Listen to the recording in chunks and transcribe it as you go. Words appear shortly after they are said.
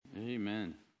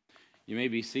You may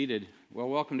be seated. Well,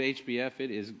 welcome to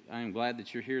HBF. I am glad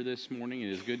that you're here this morning.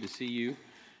 It is good to see you.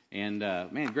 And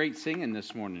man, great singing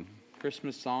this morning.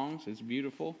 Christmas songs. It's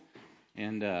beautiful.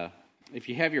 And if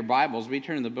you have your Bibles, we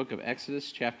turn to the book of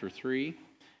Exodus chapter 3.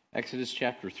 Exodus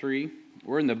chapter 3.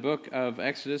 We're in the book of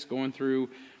Exodus going through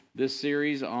this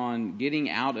series on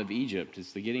getting out of Egypt.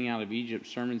 It's the Getting Out of Egypt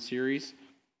sermon series.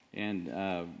 And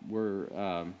we're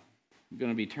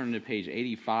going to be turning to page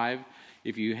 85.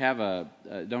 If you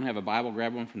don't have a Bible,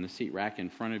 grab one from the seat rack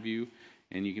in front of you,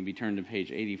 and you can be turned to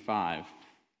page 85.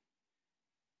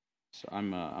 So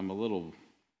I'm a little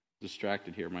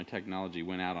distracted here. My technology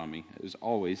went out on me, as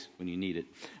always when you need it.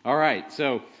 All right,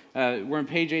 so we're on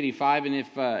page 85, and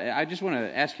if I just want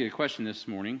to ask you a question this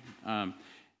morning.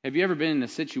 Have you ever been in a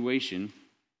situation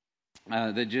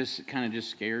that just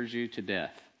scares you to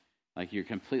death? Like you're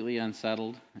completely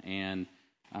unsettled, and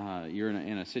you're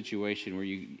in a situation where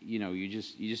you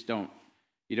just don't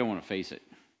want to face it.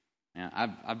 And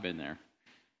I've been there,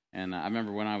 and I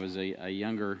remember when I was a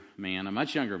younger man, a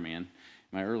much younger man,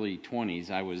 in my early 20s.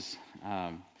 I was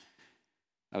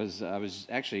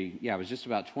just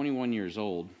about 21 years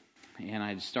old, and I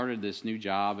had started this new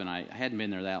job, and I hadn't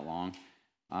been there that long.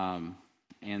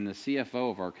 And the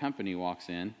CFO of our company walks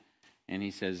in, and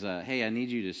he says, "Hey, I need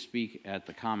you to speak at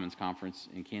the Commons Conference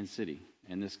in Kansas City."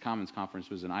 And this Commons Conference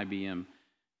was an IBM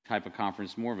type of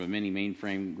conference, more of a mini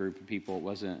mainframe group of people. It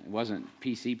wasn't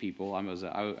PC people.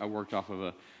 I worked off of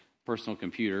a personal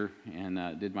computer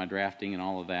and did my drafting and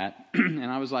all of that. And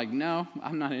I was like, "No,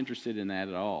 I'm not interested in that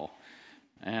at all."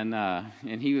 And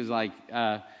he was like,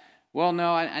 "Well,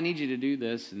 no, I need you to do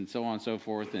this," and so on and so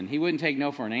forth. And he wouldn't take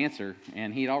no for an answer.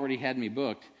 And he'd already had me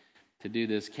booked to do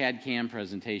this CAD/CAM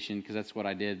presentation, because that's what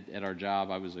I did at our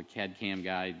job. I was a CAD/CAM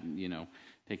guy,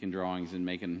 taking drawings and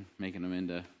making them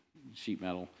into sheet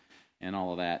metal and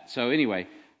all of that. So anyway,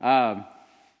 I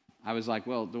was like,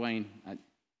 "Well, Dwayne,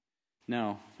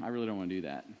 no, I really don't want to do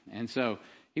that." And so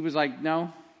he was like,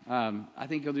 "No, I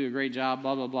think you'll do a great job,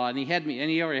 blah, blah, blah." And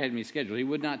he already had me scheduled. He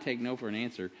would not take no for an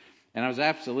answer. And I was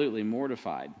absolutely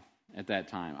mortified at that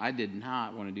time. I did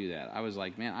not want to do that. I was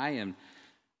like, "Man, I am,"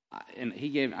 and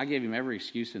I gave him every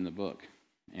excuse in the book,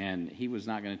 and he was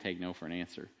not going to take no for an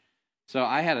answer. So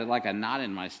I had a knot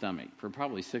in my stomach for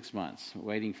probably 6 months,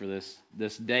 waiting for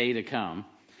this day to come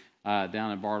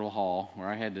down at Bartle Hall, where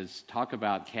I had to talk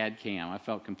about CAD/CAM. I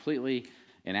felt completely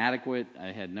inadequate.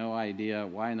 I had no idea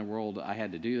why in the world I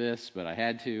had to do this, but I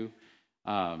had to.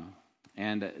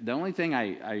 And the only thing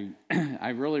I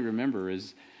really remember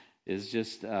is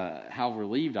just how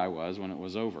relieved I was when it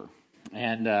was over.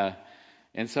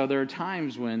 And so there are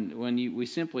times when we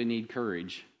simply need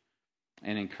courage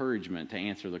and encouragement to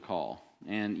answer the call.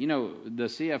 And the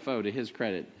CFO, to his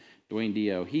credit, Dwayne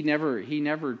Dio, he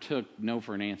never took no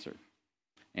for an answer,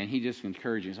 and he just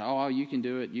encouraged me. "Oh, you can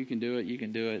do it, you can do it, you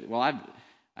can do it." Well,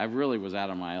 I really was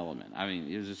out of my element. I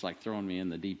mean, it was just like throwing me in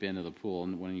the deep end of the pool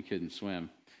when you couldn't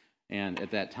swim, and at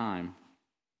that time.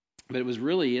 But it was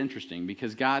really interesting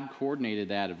because God coordinated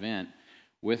that event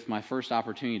with my first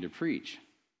opportunity to preach,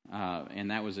 and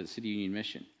that was at City Union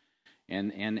Mission.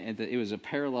 And it was a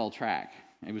parallel track.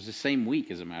 It was the same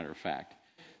week, as a matter of fact.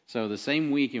 So the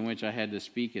same week in which I had to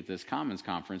speak at this Commons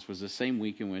Conference was the same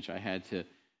week in which I got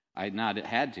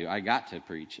to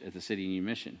preach at the City Union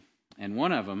Mission. And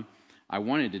one of them I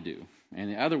wanted to do, and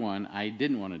the other one I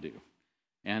didn't want to do.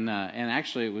 And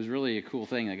actually, it was really a cool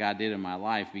thing that God did in my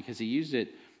life, because He used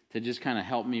it to just kind of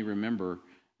help me remember,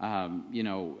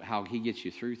 how He gets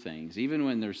you through things, even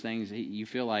when there's things you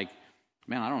feel like,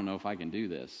 "Man, I don't know if I can do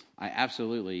this." I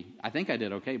think I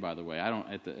did okay, by the way.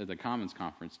 At the Commons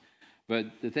Conference.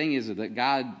 But the thing is that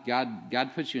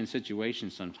God puts you in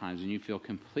situations sometimes and you feel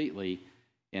completely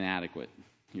inadequate.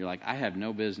 You're like, "I have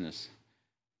no business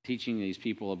teaching these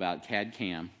people about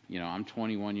CAD/CAM. I'm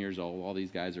 21 years old. All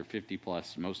these guys are 50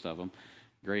 plus, most of them,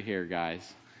 gray hair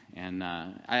guys." And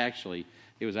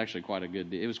it was actually quite a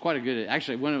good.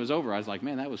 Actually, when it was over, I was like,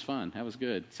 "Man, that was fun. That was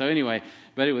good." So anyway,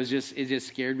 but it just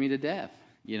scared me to death.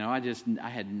 I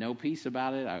had no peace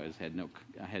about it. I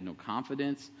had no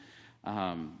confidence.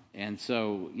 And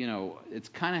so, it's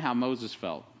kind of how Moses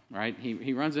felt, right?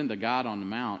 He runs into God on the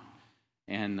mount,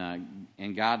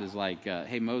 and God is like,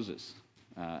 "Hey, Moses,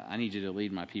 I need you to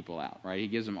lead my people out," right? He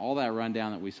gives him all that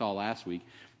rundown that we saw last week.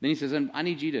 Then he says, I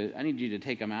need you to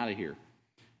take them out of here."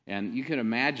 And you can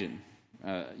imagine,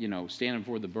 standing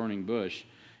before the burning bush.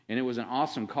 And it was an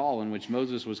awesome call in which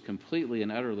Moses was completely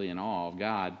and utterly in awe of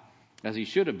God, as he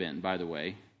should have been, by the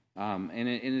way. And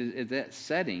in that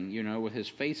setting, with his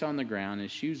face on the ground,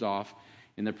 his shoes off,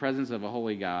 in the presence of a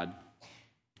holy God,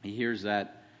 he hears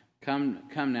that, Come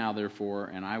now, therefore,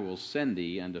 and I will send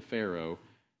thee unto Pharaoh,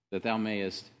 that thou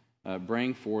mayest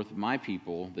bring forth my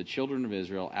people, the children of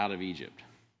Israel, out of Egypt.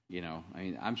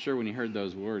 I'm sure when he heard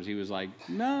those words, he was like,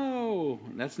 no,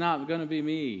 that's not going to be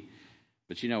me.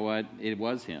 But you know what? It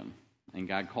was him, and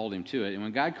God called him to it. And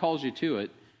when God calls you to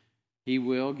it, he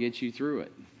will get you through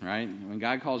it, right? When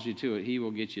God calls you to it, he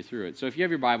will get you through it. So if you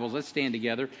have your Bibles, let's stand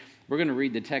together. We're going to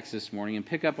read the text this morning and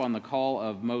pick up on the call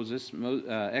of Moses,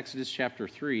 Exodus chapter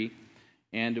 3.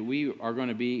 And we are going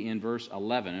to be in verse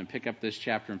 11 and pick up this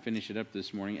chapter and finish it up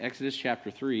this morning. Exodus chapter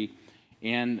 3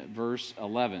 and verse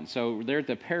 11. So they're at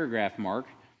the paragraph mark,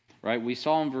 right? We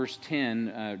saw in verse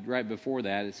 10, right before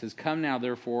that, it says, Come now,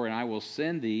 therefore, and I will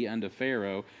send thee unto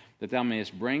Pharaoh, that thou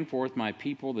mayest bring forth my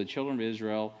people, the children of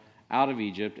Israel, out of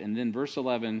Egypt. And then verse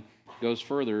 11 goes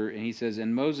further, and he says,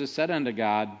 And Moses said unto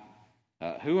God,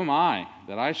 Who am I,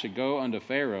 that I should go unto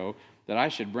Pharaoh, that I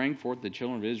should bring forth the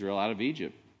children of Israel out of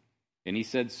Egypt? And he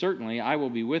said, Certainly I will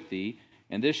be with thee,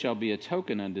 and this shall be a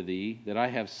token unto thee that I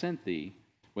have sent thee.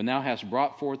 When thou hast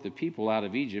brought forth the people out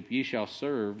of Egypt, ye shall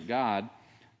serve God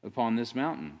upon this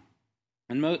mountain.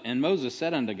 And Moses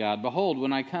said unto God, Behold,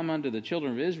 when I come unto the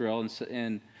children of Israel,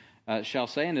 and shall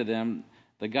say unto them,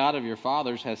 The God of your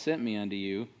fathers hath sent me unto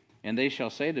you, and they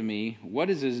shall say to me, What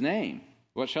is his name?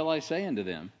 What shall I say unto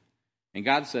them? And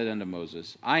God said unto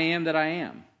Moses, I am that I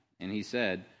am. And he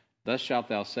said, Thus shalt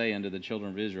thou say unto the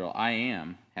children of Israel, I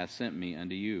am, hath sent me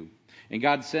unto you. And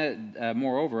God said,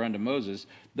 moreover, unto Moses,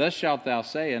 Thus shalt thou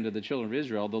say unto the children of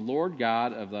Israel, The Lord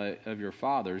God of your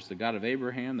fathers, the God of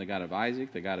Abraham, the God of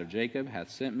Isaac, the God of Jacob,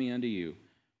 hath sent me unto you.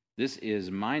 This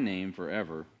is my name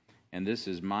forever, and this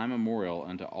is my memorial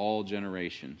unto all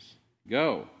generations.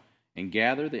 Go, and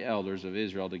gather the elders of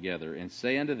Israel together, and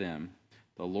say unto them,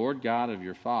 The Lord God of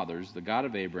your fathers, the God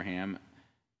of Abraham,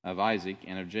 of Isaac,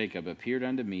 and of Jacob, appeared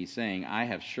unto me, saying, I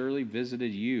have surely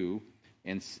visited you,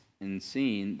 and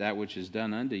seen that which is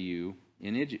done unto you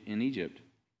in Egypt.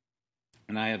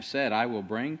 And I have said, I will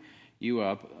bring you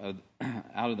up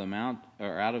out of the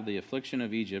out of the affliction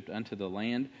of Egypt unto the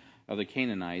land of the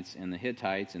Canaanites, and the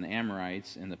Hittites, and the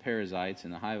Amorites, and the Perizzites,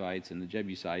 and the Hivites, and the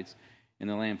Jebusites, in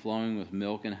the land flowing with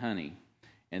milk and honey.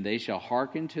 And they shall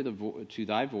hearken to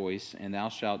thy voice, and thou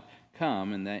shalt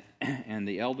come, and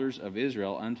the elders of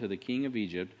Israel unto the king of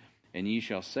Egypt, and ye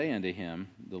shall say unto him,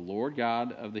 The Lord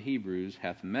God of the Hebrews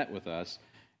hath met with us,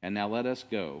 and now let us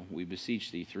go, we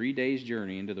beseech thee, 3 days'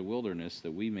 journey into the wilderness,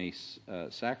 that we may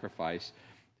sacrifice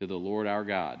to the Lord our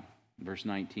God. Verse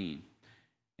 19.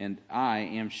 And I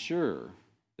am sure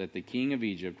that the king of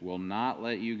Egypt will not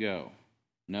let you go,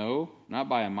 no, not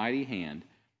by a mighty hand,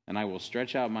 and I will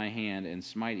stretch out my hand and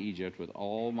smite Egypt with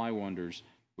all my wonders,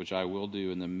 which I will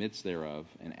do in the midst thereof.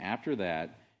 And after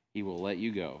that he will let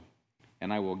you go.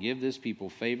 And I will give this people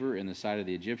favor in the sight of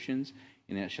the Egyptians.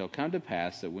 And it shall come to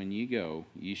pass that when ye go,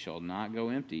 ye shall not go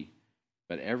empty,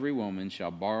 but every woman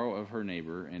shall borrow of her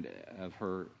neighbor and of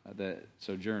her that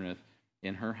sojourneth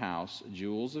in her house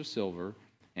jewels of silver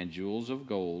and jewels of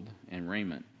gold and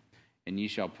raiment. And ye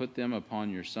shall put them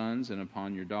upon your sons and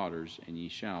upon your daughters, and ye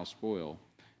shall spoil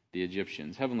the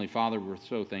Egyptians. Heavenly Father, we're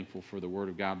so thankful for the Word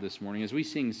of God this morning. As we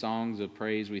sing songs of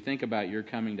praise, we think about your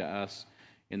coming to us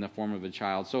in the form of a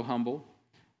child, so humble,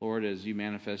 Lord, as you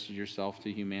manifested yourself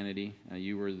to humanity.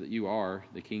 You are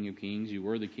the King of Kings. You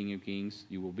were the King of Kings.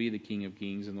 You will be the King of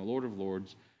Kings and the Lord of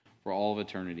Lords for all of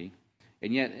eternity.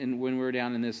 And yet, when we're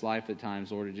down in this life at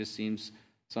times, Lord, it just seems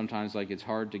sometimes like it's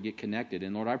hard to get connected.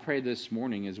 And Lord, I pray this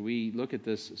morning as we look at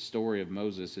this story of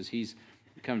Moses, as he's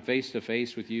come face to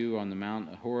face with you on the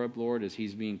Mount Horeb, Lord, as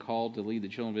he's being called to lead the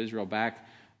children of Israel back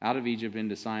out of Egypt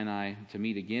into Sinai to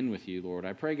meet again with you, Lord.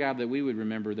 I pray, God, that we would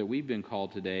remember that we've been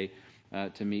called today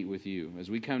to meet with you. As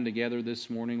we come together this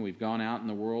morning, we've gone out in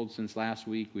the world since last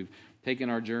week. We've taken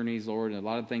our journeys, Lord, and a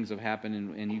lot of things have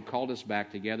happened, and you called us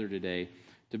back together today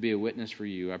to be a witness for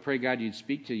you. I pray, God, you'd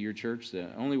speak to your church the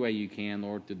only way you can,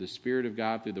 Lord, through the Spirit of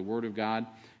God, through the Word of God,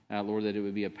 Lord, that it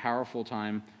would be a powerful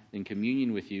time in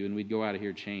communion with you, and we'd go out of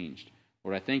here changed.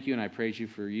 Lord, I thank you and I praise you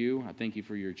for you. I thank you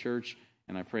for your church,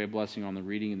 and I pray a blessing on the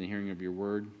reading and the hearing of your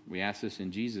word. We ask this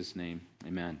in Jesus' name.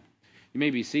 Amen. You may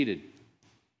be seated.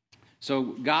 So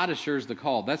God assures the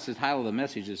call. That's the title of the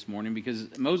message this morning,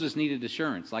 because Moses needed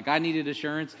assurance. Like I needed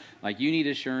assurance, like you need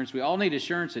assurance. We all need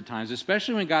assurance at times,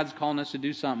 especially when God's calling us to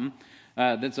do something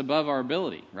that's above our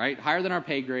ability, right? Higher than our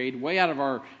pay grade, way out of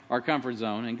our comfort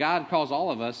zone. And God calls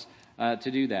all of us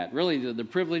to do that. Really, the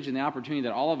privilege and the opportunity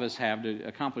that all of us have to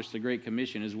accomplish the Great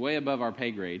Commission is way above our pay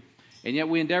grade. And yet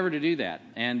we endeavor to do that.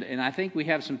 And I think we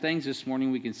have some things this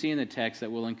morning we can see in the text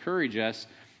that will encourage us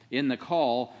in the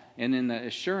call and in the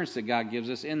assurance that God gives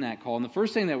us in that call. And the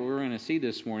first thing that we're going to see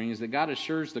this morning is that God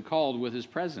assures the called with his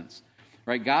presence.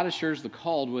 Right? God assures the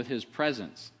called with his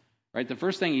presence. right? The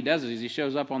first thing he does is he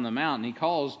shows up on the mountain. He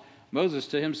calls Moses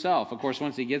to himself. Of course,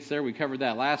 once he gets there, we covered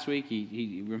that last week.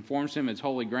 He informs him it's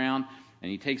holy ground,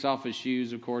 and he takes off his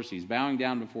shoes. Of course, he's bowing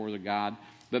down before the God.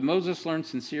 But Moses learned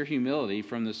sincere humility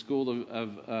from the school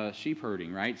of sheep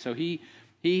herding, right? So he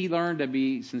learned to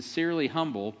be sincerely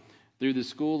humble through the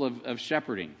school of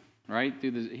shepherding, right?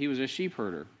 He was a sheep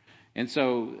herder. And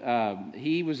so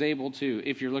he was able to,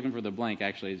 if you're looking for the blank,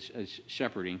 actually, it's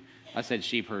shepherding. I said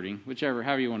sheep herding,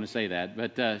 however you want to say that.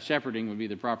 But shepherding would be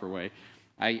the proper way.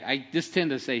 I just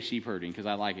tend to say sheep herding because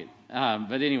I like it.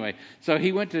 But anyway, so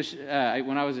he went to,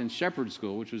 when I was in shepherd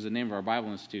school, which was the name of our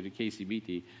Bible Institute at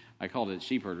KCBT, I called it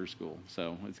sheep herder school.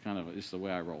 So it's kind of just the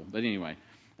way I roll. But anyway,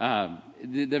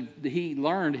 he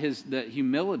learned the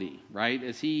humility, right?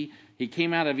 As he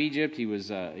came out of Egypt, he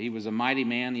was a mighty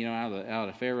man, out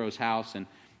of Pharaoh's house, and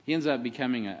he ends up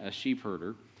becoming a sheep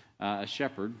herder, a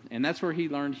shepherd, and that's where he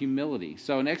learned humility.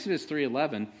 So in Exodus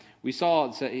 3:11, we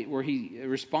saw where he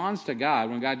responds to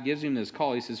God when God gives him this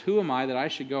call. He says, "Who am I that I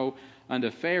should go unto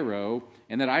Pharaoh,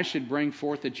 and that I should bring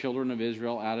forth the children of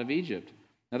Israel out of Egypt?"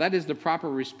 Now that is the proper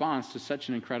response to such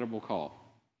an incredible call,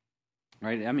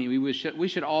 right? I mean, we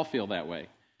should all feel that way.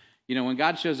 When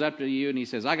God shows up to you and He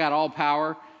says, "I got all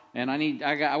power, and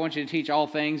I want you to teach all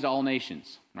things to all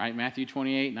nations," right? Matthew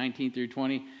 28:19 through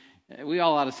 20. We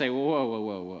all ought to say,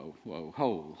 "Whoa,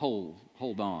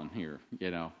 hold on here."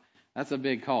 That's a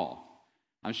big call.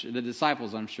 I'm sure the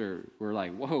disciples, were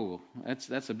like, "Whoa,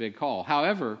 that's a big call."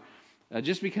 However,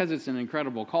 just because it's an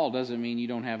incredible call doesn't mean you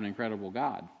don't have an incredible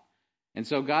God. And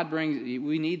so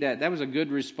we need that. That was a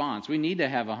good response. We need to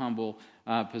have a humble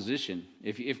position.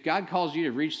 If God calls you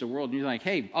to reach the world and you're like,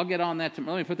 "Hey, I'll get on that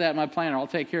tomorrow. Let me put that in my planner. I'll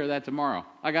take care of that tomorrow.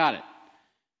 I got it."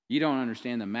 You don't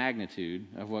understand the magnitude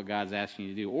of what God's asking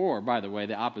you to do. Or, by the way,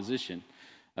 the opposition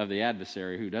of the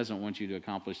adversary who doesn't want you to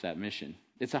accomplish that mission.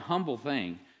 It's a humble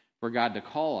thing for God to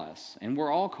call us. And we're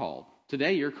all called.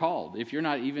 Today you're called. If you're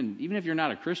not even if you're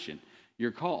not a Christian,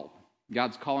 you're called.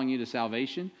 God's calling you to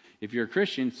salvation. If you're a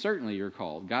Christian, certainly you're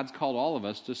called. God's called all of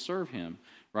us to serve Him,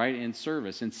 right, in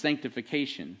service, in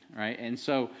sanctification, right? And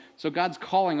so God's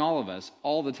calling all of us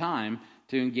all the time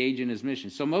to engage in His mission.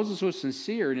 So Moses was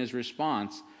sincere in his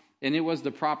response, and it was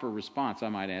the proper response, I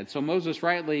might add. So Moses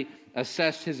rightly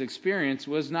assessed his experience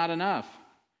was not enough.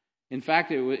 In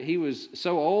fact, he was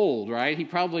so old, right? He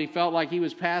probably felt like he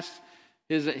was past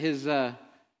his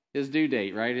due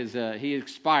date, right? He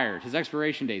expired. His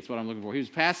expiration date's what I'm looking for. He was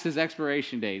past his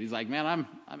expiration date. He's like, "Man,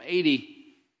 I'm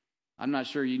 80. I'm not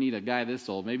sure you need a guy this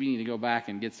old. Maybe you need to go back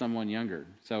and get someone younger."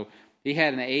 So he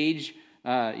had an age,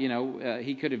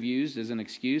 he could have used as an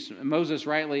excuse. Moses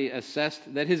rightly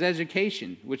assessed that his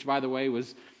education, which by the way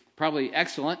was probably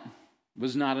excellent,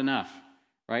 was not enough,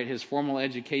 right? His formal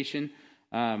education,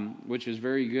 which was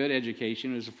very good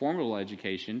education, was a formal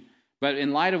education. But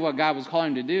in light of what God was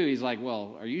calling him to do, he's like,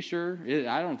 "Well, are you sure?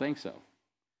 I don't think so.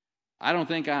 I don't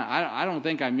think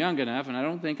I'm young enough, and I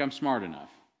don't think I'm smart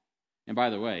enough." And by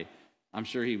the way, I'm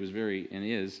sure he was very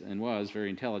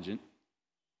intelligent.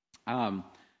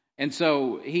 And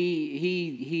so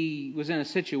he was in a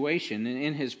situation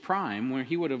in his prime where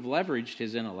he would have leveraged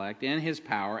his intellect and his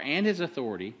power and his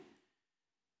authority.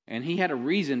 And he had a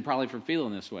reason probably for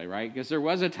feeling this way, right? Because there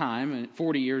was a time,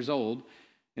 40 years old,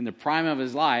 in the prime of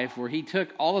his life, where he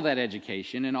took all of that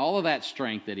education and all of that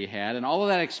strength that he had and all of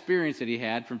that experience that he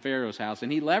had from Pharaoh's house,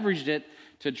 and he leveraged it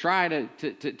to try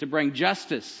to bring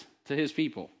justice to his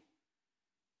people.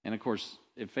 And of course,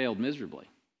 it failed miserably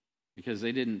because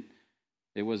they didn't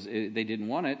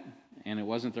want it, and it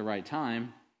wasn't the right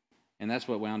time, and that's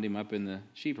what wound him up in the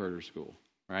sheep herder school,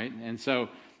 right? And so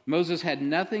Moses had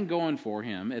nothing going for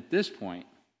him at this point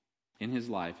in his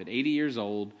life. At 80 years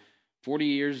old, 40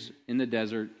 years in the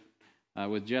desert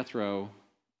with Jethro,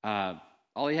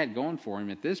 all he had going for him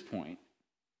at this point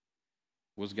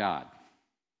was God.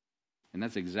 And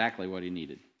that's exactly what he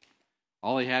needed.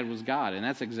 All he had was God, and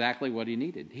that's exactly what he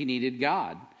needed. He needed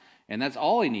God, and that's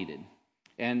all he needed.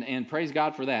 And praise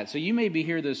God for that. So you may be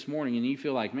here this morning and you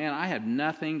feel like, "Man, I have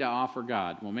nothing to offer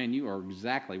God." Well, man, you are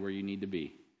exactly where you need to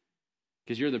be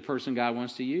because you're the person God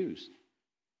wants to use.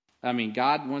 I mean,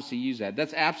 God wants to use that.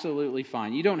 That's absolutely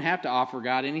fine. You don't have to offer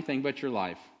God anything but your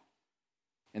life.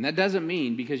 And that doesn't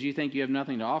mean because you think you have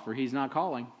nothing to offer, He's not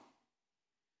calling.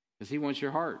 Because He wants your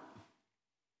heart.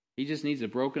 He just needs a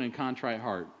broken and contrite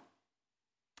heart.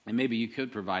 And maybe you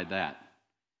could provide that.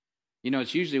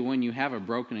 It's usually when you have a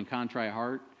broken and contrite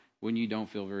heart when you don't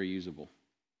feel very usable.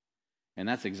 And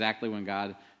that's exactly when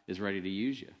God is ready to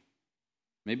use you.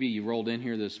 Maybe you rolled in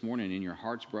here this morning and your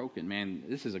heart's broken. Man,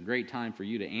 this is a great time for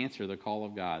you to answer the call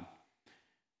of God.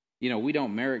 We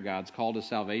don't merit God's call to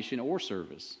salvation or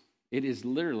service. It is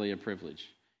literally a privilege.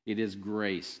 It is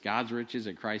grace. God's riches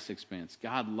at Christ's expense.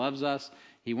 God loves us.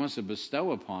 He wants to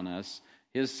bestow upon us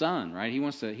His Son, right? He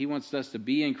wants us to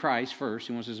be in Christ first.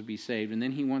 He wants us to be saved, and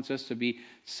then He wants us to be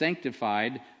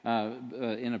sanctified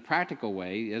in a practical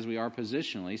way as we are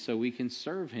positionally, so we can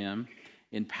serve Him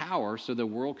in power, so the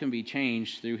world can be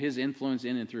changed through His influence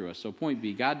in and through us. So point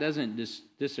B, God doesn't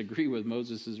disagree with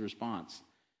Moses' response.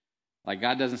 Like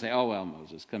God doesn't say, "Oh well,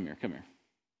 Moses, come here.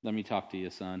 Let me talk to you,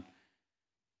 son,"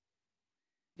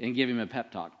 and give him a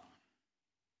pep talk.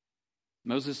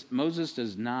 Moses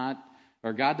does not,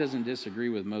 or God doesn't disagree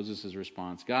with Moses'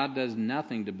 response. God does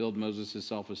nothing to build Moses'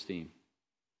 self-esteem.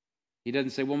 He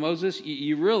doesn't say, "Well, Moses,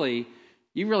 you really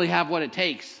have what it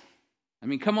takes. I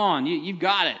mean, come on, you've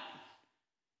got it."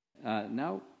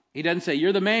 No, He doesn't say,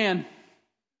 "You're the man.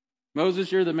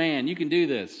 Moses, you're the man. You can do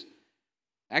this."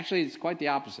 Actually, it's quite the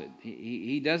opposite.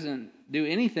 He doesn't do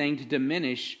anything to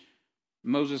diminish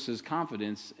Moses'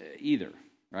 confidence either,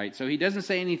 right? So he doesn't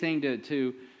say anything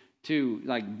to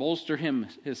like bolster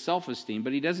his self-esteem,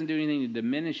 but he doesn't do anything to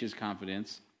diminish his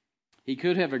confidence. He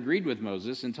could have agreed with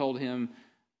Moses and told him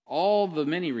all the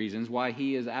many reasons why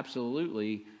he is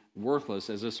absolutely worthless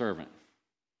as a servant.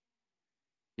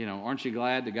 Aren't you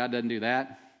glad that God doesn't do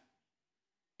that?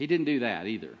 He didn't do that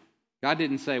either. God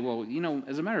didn't say, "Well,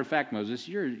 as a matter of fact, Moses,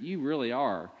 you really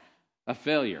are a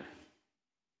failure.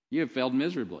 You have failed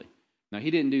miserably." No, He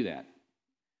didn't do that.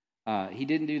 He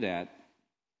didn't do that.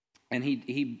 And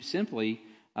he simply,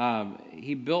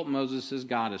 he built Moses'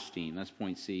 God esteem. That's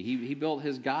point C. He built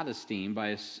his God esteem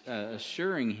by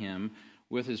assuring him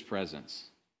with His presence.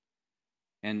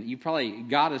 And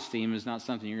God esteem is not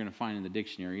something you're going to find in the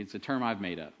dictionary. It's a term I've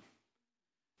made up.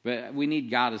 But we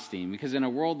need God esteem, because in a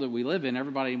world that we live in,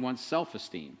 everybody wants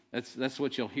self-esteem. That's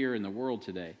what you'll hear in the world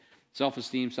today.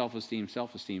 Self-esteem, self-esteem,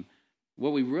 self-esteem.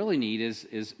 What we really need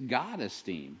is God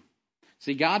esteem.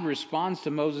 See, God responds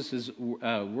to Moses'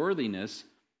 worthiness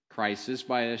crisis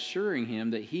by assuring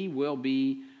him that He will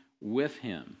be with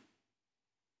him.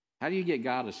 How do you get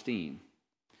God esteem?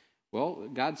 Well,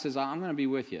 God says, "I'm going to be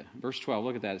with you." Verse 12,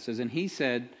 look at that. It says, "And He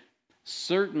said,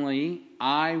 'Certainly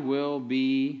I will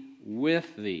be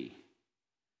with thee.'"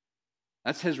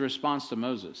 That's His response to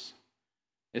Moses.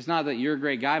 It's not that you're a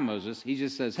great guy, Moses. He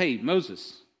just says, "Hey,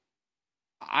 Moses,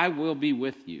 I will be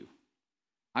with you.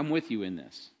 I'm with you in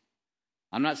this.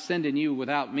 I'm not sending you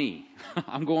without me.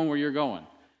 I'm going where you're going.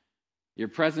 Your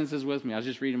presence is with me." I was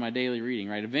just reading my daily reading,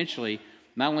 right? Eventually,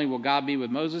 not only will God be with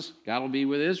Moses, God will be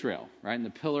with Israel, right? In the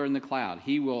pillar and the cloud.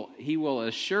 He will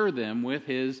assure them with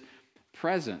His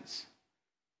presence.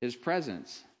 His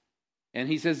presence. And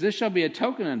He says, "This shall be a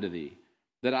token unto thee,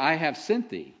 that I have sent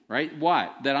thee." Right?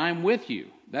 What? That I'm with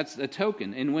you. That's a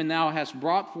token. "And when thou hast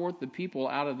brought forth the people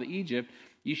out of Egypt,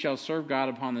 you shall serve God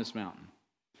upon this mountain."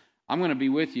 I'm going to be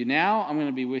with you now, I'm going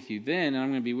to be with you then, and I'm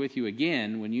going to be with you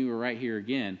again when you are right here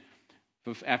again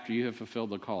after you have fulfilled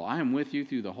the call. I am with you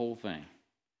through the whole thing.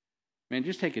 Man,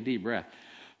 just take a deep breath.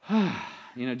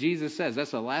 Jesus says,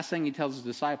 that's the last thing He tells His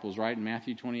disciples, right, in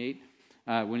Matthew 28,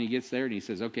 when He gets there, and He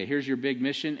says, "Okay, here's your big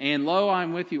mission, and lo,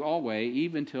 I'm with you always,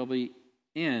 even till the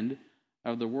end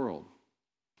of the world."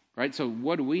 Right? So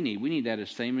what do we need? We need that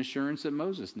same assurance that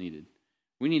Moses needed.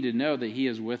 We need to know that He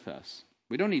is with us.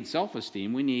 We don't need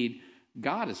self-esteem. We need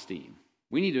God esteem.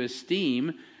 We need to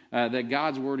esteem that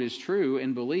God's word is true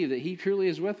and believe that He truly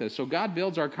is with us. So God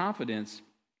builds our confidence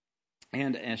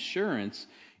and assurance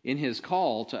in His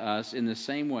call to us in the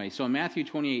same way. So in Matthew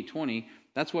 28:20,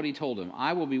 that's what He told them.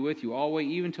 "I will be with you always,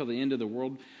 even till the end of the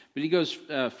world." But He goes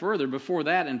further before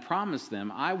that and promised them,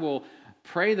 "I will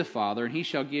pray the Father, and He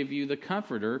shall give you the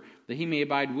Comforter, that He may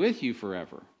abide with you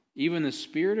forever. Even the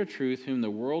Spirit of truth, whom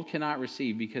the world cannot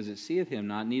receive, because it seeth Him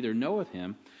not, neither knoweth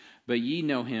Him. But ye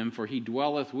know Him, for He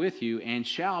dwelleth with you, and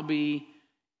shall be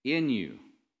in you.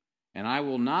 And I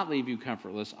will not leave you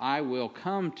comfortless. I will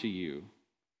come to you."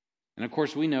 And of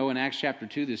course, we know in Acts chapter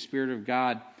 2, the Spirit of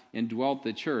God indwelt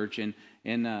the church, and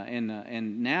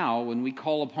now when we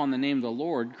call upon the name of the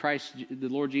Lord, Christ, the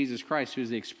Lord Jesus Christ, who is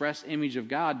the express image of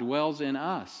God, dwells in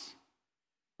us.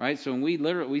 Right? So when we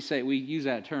use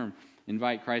that term,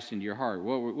 invite Christ into your heart.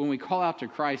 When we call out to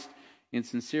Christ in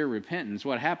sincere repentance,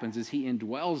 what happens is He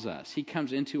indwells us. He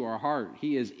comes into our heart.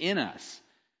 He is in us.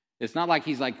 It's not like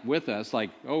He's like with us,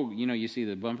 like, oh, you see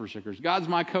the bumper stickers, "God's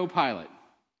my co-pilot."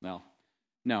 Well,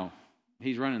 no,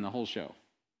 He's running the whole show.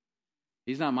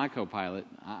 He's not my co-pilot.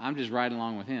 I'm just riding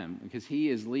along with Him, because He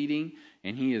is leading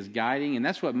and He is guiding. And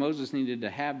that's what Moses needed to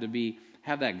have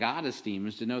that God esteem,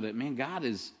 is to know that, man,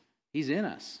 He's in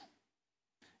us.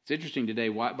 It's interesting today.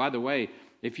 By the way,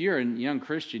 if you're a young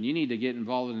Christian, you need to get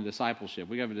involved in discipleship.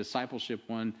 We have a discipleship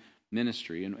one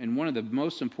ministry. And one of the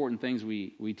most important things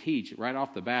we teach right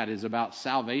off the bat is about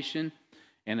salvation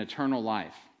and eternal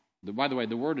life. By the way,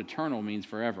 the word eternal means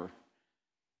forever.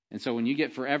 And so when you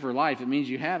get forever life, it means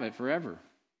you have it forever.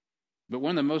 But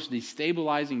one of the most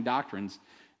destabilizing doctrines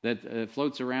that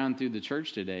floats around through the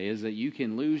church today is that you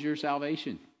can lose your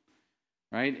salvation,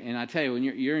 right? And I tell you, when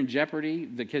you're in jeopardy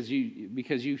because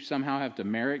you somehow have to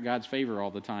merit God's favor all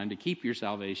the time to keep your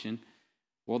salvation,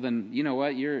 well then you know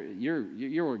what?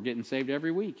 You're getting saved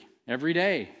every week, every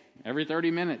day, every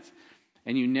 30 minutes,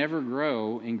 and you never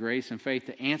grow in grace and faith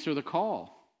to answer the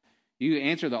call. You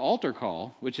answer the altar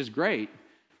call, which is great,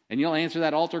 and you'll answer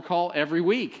that altar call every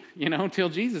week, until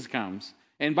Jesus comes.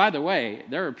 And by the way,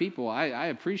 there are people, I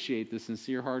appreciate the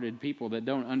sincere-hearted people that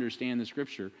don't understand the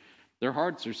Scripture. Their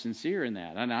hearts are sincere in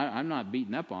that, and I'm not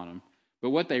beating up on them. But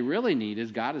what they really need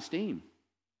is God esteem.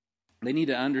 They need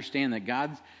to understand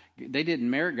that they didn't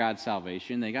merit God's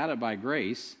salvation. They got it by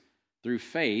grace through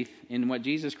faith in what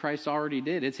Jesus Christ already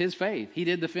did. It's His faith. He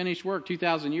did the finished work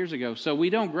 2,000 years ago. So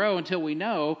we don't grow until we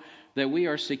know that we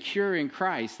are secure in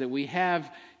Christ, that we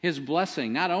have His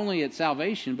blessing, not only at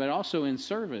salvation, but also in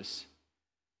service.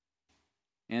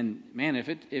 And man,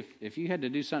 if you had to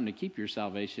do something to keep your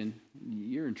salvation,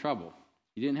 you're in trouble.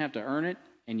 You didn't have to earn it,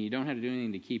 and you don't have to do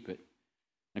anything to keep it.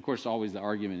 And of course, always the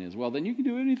argument is, well, then you can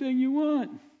do anything you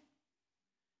want.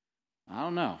 I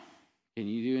don't know. Can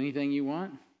you do anything you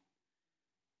want?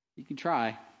 You can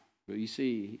try, but you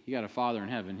see, you got a Father in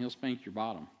heaven. He'll spank your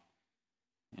bottom.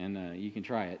 And you can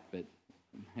try it, but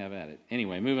have at it.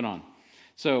 Anyway, moving on.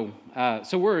 So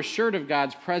we're assured of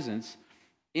God's presence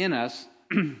in us,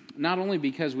 not only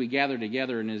because we gather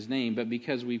together in His name, but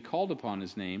because we've called upon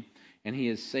His name, and He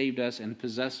has saved us and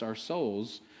possessed our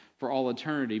souls for all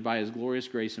eternity by His glorious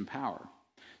grace and power.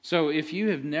 So if you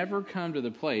have never come to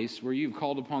the place where you've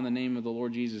called upon the name of the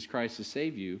Lord Jesus Christ to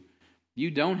save you, you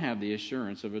don't have the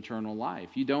assurance of eternal life.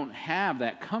 You don't have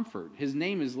that comfort. His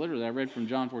name is literally, I read from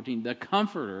John 14, the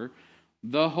Comforter,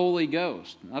 the Holy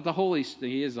Ghost. Not the Holy,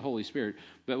 He is the Holy Spirit,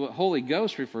 but what Holy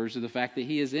Ghost refers to the fact that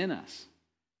He is in us.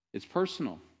 It's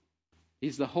personal.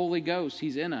 He's the Holy Ghost.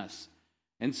 He's in us.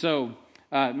 And so,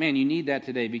 man, you need that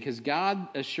today because God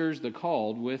assures the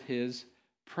called with His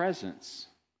presence.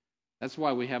 That's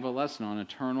why we have a lesson on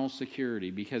eternal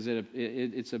security, because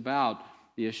it's about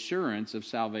the assurance of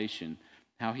salvation,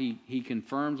 how He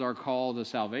confirms our call to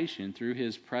salvation through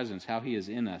His presence, how He is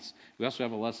in us. We also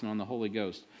have a lesson on the Holy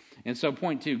Ghost. And so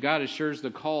point 2, God assures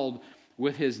the called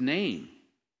with His name.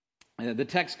 The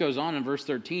text goes on in verse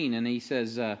 13, and he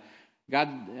says,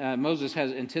 Moses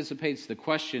anticipates the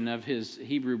question of his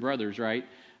Hebrew brothers, right?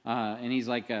 And he's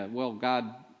like, well,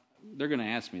 God, they're going to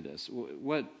ask me this.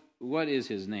 What is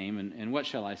His name, and what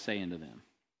shall I say unto them?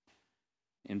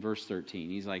 In verse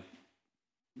 13, he's like,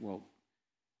 well,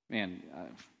 man,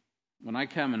 when I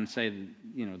come and say,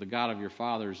 the God of your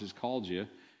fathers has called you,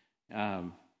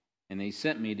 and He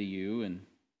sent me to you, and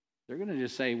they're going to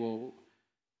just say, well,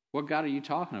 what God are you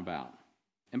talking about?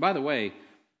 And by the way,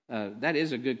 that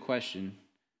is a good question,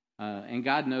 and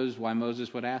God knows why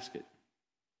Moses would ask it.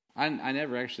 I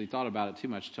never actually thought about it too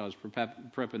much until I was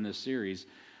prepping this series.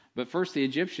 But first, the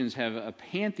Egyptians have a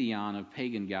pantheon of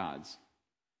pagan gods.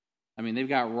 I mean, they've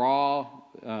got Ra,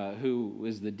 who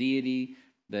is the deity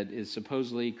that is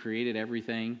supposedly created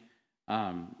everything,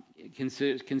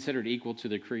 considered equal to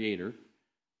the Creator,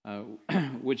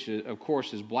 which, of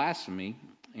course, is blasphemy,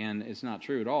 and it's not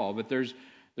true at all. But there's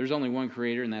only one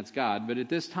Creator, and that's God. But at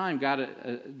this time,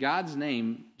 God's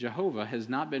name, Jehovah, has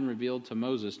not been revealed to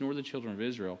Moses nor the children of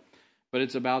Israel, but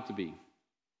it's about to be.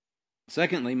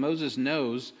 Secondly, Moses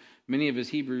knows many of his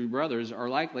Hebrew brothers are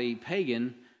likely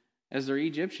pagan as their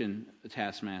Egyptian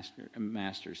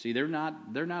taskmasters. See, they're not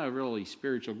a really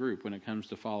spiritual group when it comes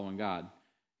to following God.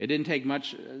 It didn't take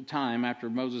much time after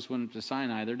Moses went up to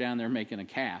Sinai. They're down there making a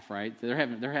calf, right? They're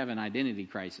having identity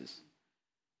crisis.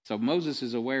 So Moses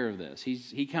is aware of this.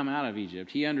 He come out of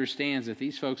Egypt. He understands that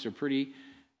these folks are pretty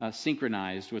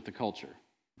synchronized with the culture,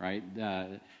 right?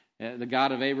 The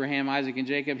God of Abraham, Isaac, and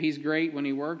Jacob, He's great when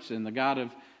He works, and the God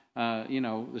of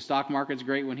the stock market's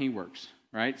great when He works,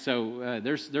 right? So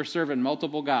they're serving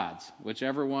multiple gods,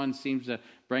 whichever one seems to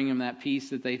bring them that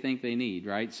peace that they think they need,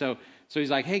 right? So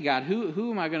He's like, hey God,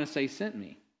 who am I going to say sent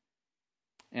me?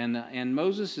 And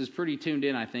Moses is pretty tuned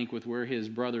in, I think, with where his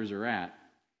brothers are at.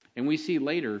 And we see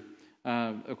later,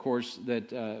 of course,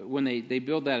 that when they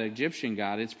build that Egyptian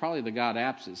god, it's probably the god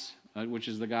Apsis, which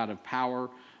is the god of power,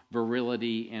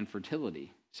 virility, and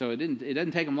fertility. So it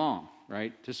doesn't take them long,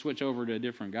 right, to switch over to a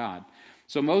different god.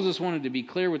 So Moses wanted to be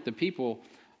clear with the people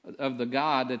of the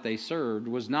God that they served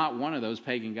was not one of those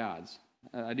pagan gods.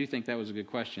 I do think that was a good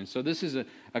question. So this is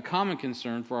a common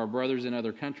concern for our brothers in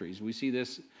other countries. We see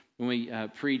this when we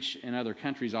preach in other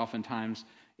countries. Oftentimes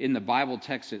in the Bible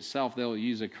text itself, they'll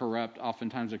use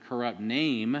oftentimes a corrupt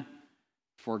name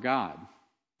for God.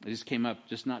 This came up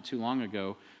just not too long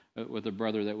ago with a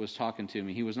brother that was talking to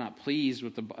me. He was not pleased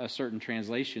with a certain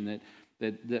translation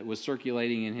that was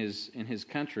circulating in his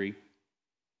country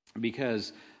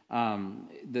because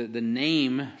the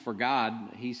name for God,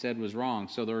 he said, was wrong.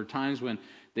 So there are times when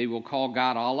they will call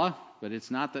God Allah, but it's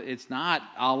not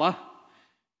Allah.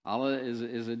 Allah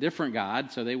is a different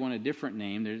God, so they want a different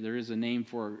name. There is a name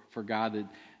for God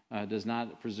that does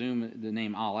not presume the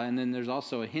name Allah. And then there's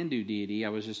also a Hindu deity. I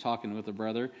was just talking with a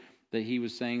brother that he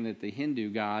was saying that the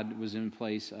Hindu God was in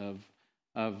place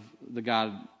of the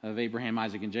God of Abraham,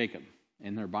 Isaac, and Jacob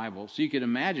in their Bible. So you could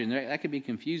imagine that could be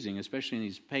confusing, especially in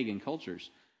these pagan cultures.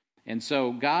 And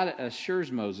so God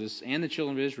assures Moses and the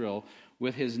children of Israel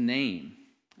with his name.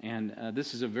 And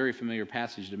this is a very familiar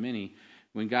passage to many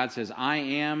when God says, "I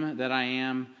am that I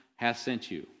am hath sent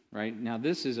you." Right? Now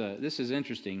this is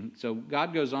interesting. So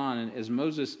God goes on, and as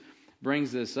Moses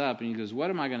brings this up, and he goes,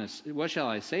 what shall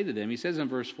I say to them? He says in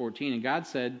verse 14, and God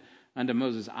said unto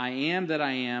Moses, "I am that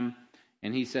I am."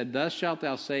 And he said, "Thus shalt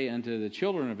thou say unto the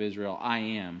children of Israel, I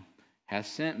am, hath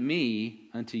sent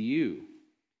me unto you."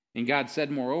 And God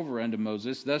said moreover unto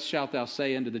Moses, "Thus shalt thou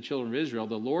say unto the children of Israel,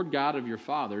 the Lord God of your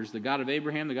fathers, the God of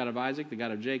Abraham, the God of Isaac, the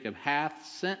God of Jacob, hath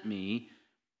sent me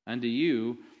unto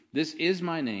you. This is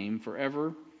my name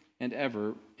forever and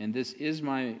ever, and this is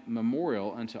my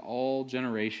memorial unto all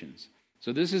generations."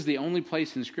 So this is the only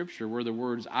place in Scripture where the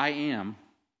words "I am"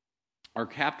 are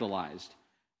capitalized,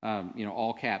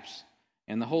 all caps.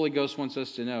 And the Holy Ghost wants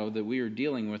us to know that we are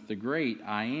dealing with the great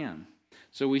I am.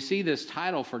 So we see this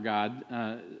title for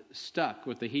God stuck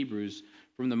with the Hebrews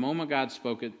from the moment God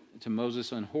spoke it to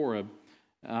Moses on Horeb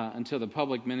until the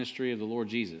public ministry of the Lord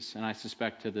Jesus, and I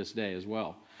suspect to this day as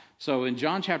well. So in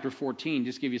John chapter 14,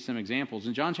 just give you some examples.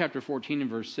 In John chapter 14 and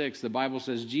verse 6, the Bible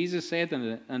says, "Jesus saith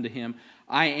unto him,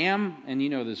 I am," and you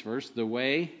know this verse, "the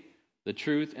way, the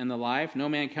truth, and the life. No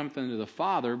man cometh unto the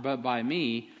Father but by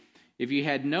me. If ye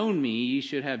had known me, ye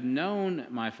should have known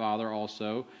my Father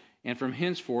also. And from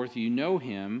henceforth you know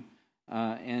him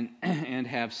and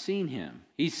have seen him."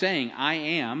 He's saying, "I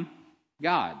am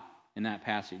God," in that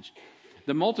passage.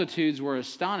 The multitudes were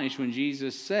astonished when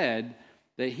Jesus said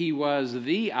that he was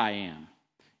the I am.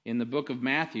 In the book of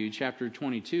Matthew, chapter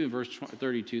 22, verse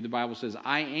 32, the Bible says,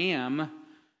 "I am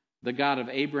the God of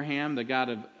Abraham, the God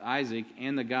of Isaac,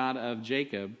 and the God of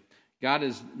Jacob. God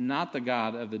is not the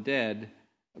God of the dead,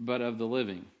 but of the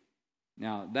living."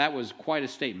 Now, that was quite a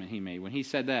statement he made. When he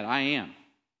said that, I am.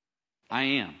 I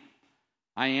am.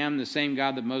 I am the same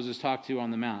God that Moses talked to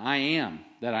on the mount. I am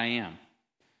that I am.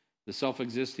 The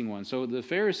self-existing one. So the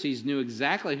Pharisees knew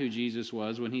exactly who Jesus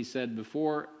was when he said,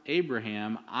 "Before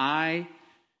Abraham, I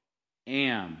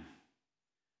am."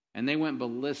 And they went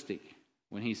ballistic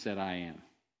when he said, "I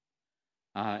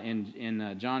am."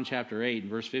 In John chapter 8,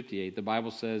 verse 58, the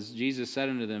Bible says, Jesus said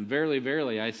unto them, "Verily,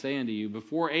 verily, I say unto you,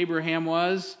 before Abraham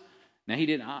was," now he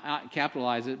didn't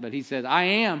capitalize it, but he said, "I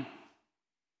am."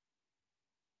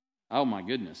 Oh my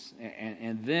goodness.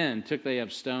 And then took they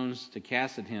up stones to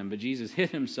cast at him. But Jesus hid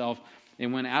himself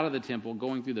and went out of the temple,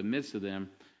 going through the midst of them,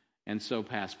 and so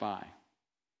passed by.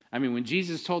 I mean, when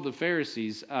Jesus told the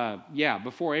Pharisees,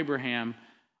 before Abraham,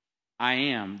 I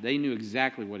am, they knew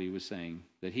exactly what he was saying,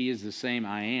 that he is the same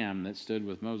I am that stood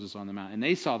with Moses on the mountain. And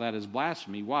they saw that as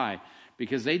blasphemy. Why?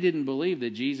 Because they didn't believe that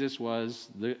Jesus was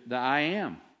the I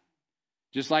am.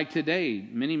 Just like today,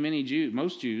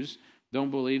 most Jews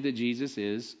don't believe that Jesus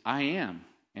is I am.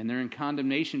 And they're in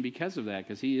condemnation because of that,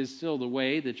 because he is still the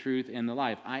way, the truth, and the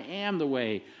life. I am the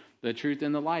way, the truth,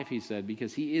 and the life, he said,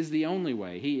 because he is the only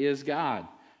way. He is God.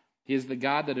 He is the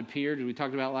God that appeared, as we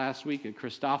talked about last week, a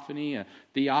Christophany, a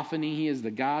theophany. He is the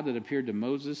God that appeared to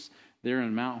Moses there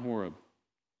in Mount Horeb.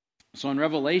 So in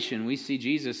Revelation, we see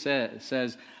Jesus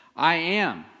says, "I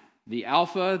am the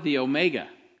Alpha, the Omega,"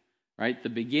 right? The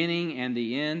beginning and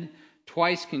the end.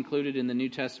 Twice concluded in the New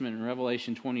Testament in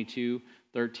Revelation 22,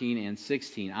 13, and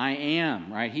 16. I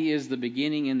am, right? He is the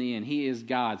beginning and the end. He is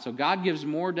God. So God gives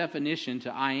more definition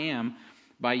to I am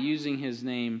by using his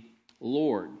name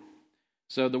Lord.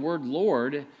 So the word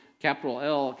Lord, capital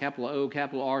L, capital O,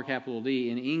 capital R, capital D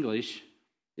in English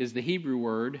is the Hebrew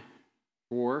word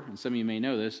for, and some of you may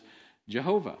know this,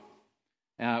 Jehovah,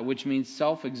 which means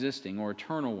self-existing or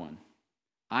eternal one.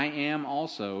 I am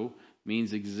also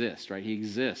means exist, right? He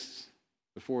exists.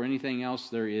 Before anything else,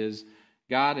 there is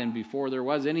God, and before there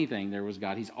was anything, there was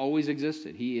God. He's always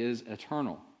existed. He is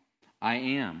eternal. I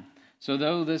am. So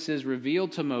though this is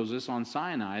revealed to Moses on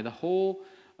Sinai, the whole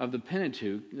of the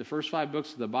Pentateuch, the first 5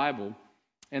 books of the Bible,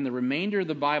 and the remainder of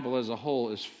the Bible as a whole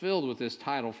is filled with this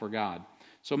title for God.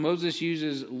 So Moses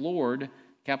uses Lord,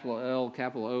 capital L,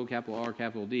 capital O, capital R,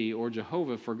 capital D, or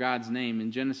Jehovah for God's name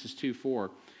in Genesis 2:4,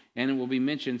 and it will be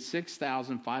mentioned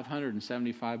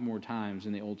 6,575 more times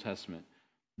in the Old Testament.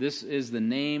 This is the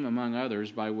name, among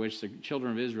others, by which the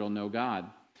children of Israel know God.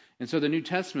 And so in the New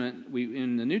Testament,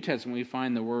 we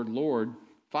find the word Lord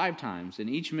 5 times, and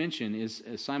each mention is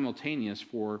simultaneous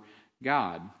for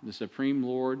God, the supreme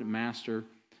Lord, Master,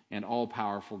 and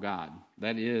all-powerful God.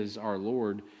 That is our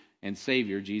Lord and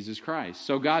Savior, Jesus Christ.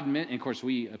 So God meant, and of course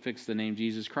we affix the name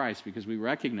Jesus Christ because we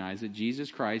recognize that Jesus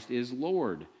Christ is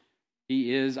Lord.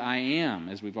 He is I am,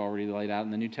 as we've already laid out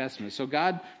in the New Testament. So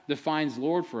God defines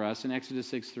Lord for us in Exodus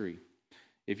 6:3.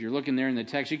 If you're looking there in the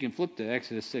text, you can flip to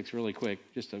Exodus 6 really quick,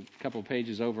 just a couple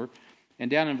pages over. And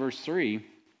down in verse 3,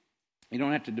 you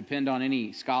don't have to depend on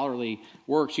any scholarly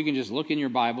works. You can just look in your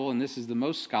Bible, and this is the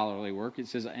most scholarly work. It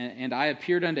says, "And I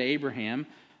appeared unto Abraham,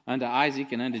 unto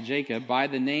Isaac, and unto Jacob by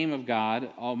the name of God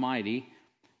Almighty,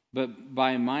 but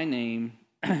by my name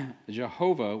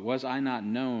Jehovah was I not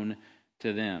known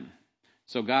to them."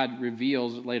 So God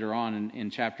reveals later on in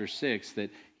chapter 6 that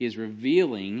He is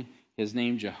revealing His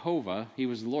name Jehovah. He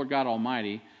was the Lord God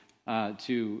Almighty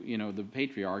to the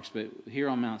patriarchs, but here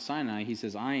on Mount Sinai He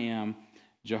says, "I am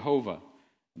Jehovah,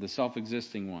 the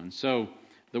self-existing one." So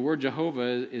the word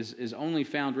Jehovah is only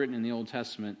found written in the Old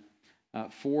Testament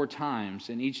 4 times,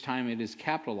 and each time it is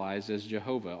capitalized as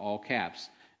Jehovah, all caps.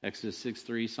 Exodus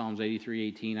 6:3, Psalms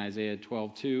 83:18, Isaiah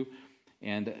 12:2,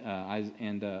 and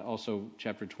also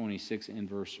chapter 26 and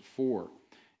verse 4.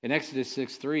 In Exodus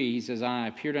 6:3, He says, "I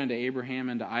appeared unto Abraham,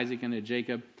 and to Isaac, and to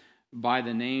Jacob by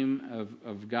the name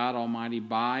of God Almighty,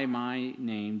 by my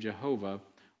name Jehovah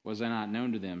was I not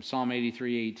known to them." Psalm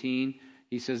 83:18,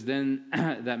 He says, "Then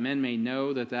that men may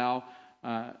know that thou,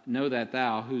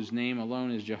 whose name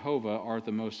alone is Jehovah, art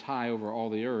the most high over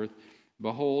all the earth.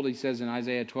 Behold," He says in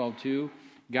Isaiah 12:2,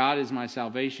 "God is my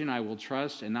salvation, I will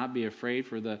trust and not be afraid,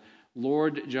 for the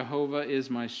Lord Jehovah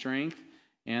is my strength."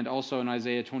 And also in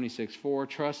Isaiah 26:4,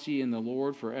 "Trust ye in the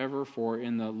Lord forever, for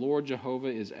in the Lord Jehovah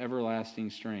is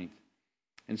everlasting strength."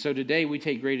 And so today we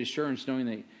take great assurance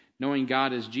knowing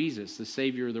God as Jesus, the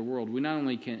Savior of the world. We not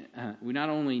only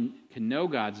can know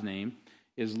God's name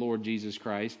is Lord Jesus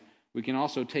Christ, we can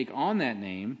also take on that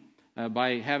name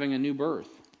by having a new birth.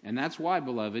 And that's why,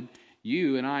 beloved,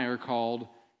 you and I are called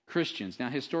Christians. Now,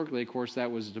 historically, of course, that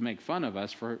was to make fun of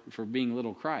us for being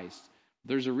little Christ.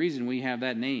 There's a reason we have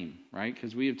that name, right?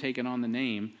 Because we have taken on the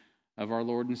name of our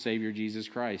Lord and Savior, Jesus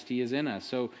Christ. He is in us.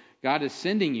 So God is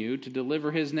sending you to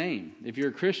deliver His name. If you're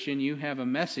a Christian, you have a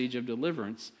message of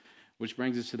deliverance, which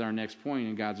brings us to our next point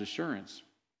in God's assurance.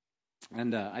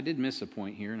 And I did miss a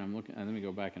point here, and I'm looking. Let me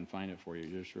go back and find it for you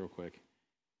just real quick.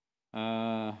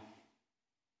 Oh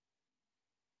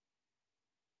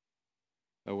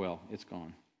well, it's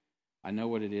gone. I know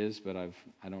what it is, but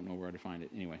I don't know where to find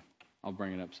it. Anyway, I'll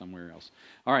bring it up somewhere else.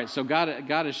 All right, so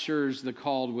God assures the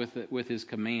called with His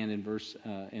command in verse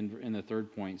in the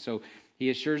third point. So He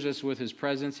assures us with His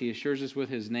presence, He assures us with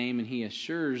His name, and He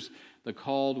assures the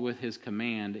called with His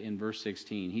command in verse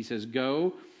 16. He says,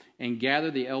 "Go and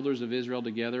gather the elders of Israel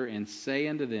together, and say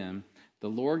unto them, The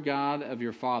Lord God of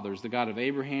your fathers, the God of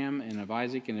Abraham and of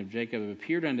Isaac and of Jacob,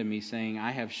 appeared unto me, saying,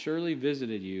 I have surely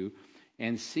visited you,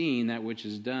 and seen that which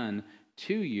is done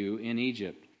to you in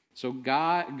Egypt." So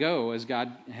go as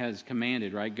God has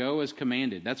commanded, right? Go as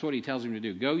commanded. That's what He tells him to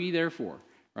do. "Go ye therefore,"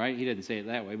 right? He didn't say it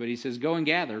that way, but He says, "Go and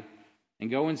gather, and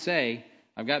go and say,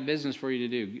 I've got business for you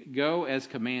to do." Go as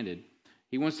commanded.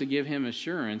 He wants to give him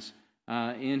assurance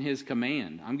in His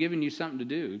command. I'm giving you something to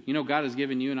do. You know, God has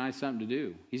given you and I something to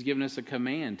do. He's given us a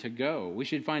command to go. We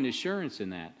should find assurance in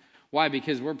that. Why?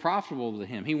 Because we're profitable to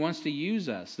Him. He wants to use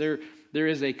us. There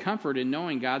is a comfort in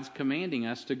knowing God's commanding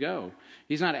us to go.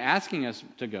 He's not asking us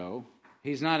to go.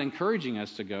 He's not encouraging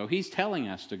us to go. He's telling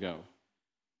us to go.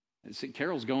 See,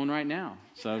 Carol's going right now,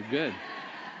 so good.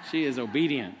 She is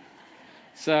obedient.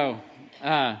 So,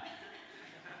 I'm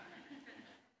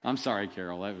sorry,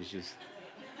 Carol. That was just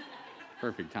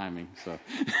perfect timing. So,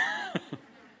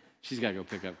 she's got to go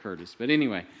pick up Curtis. But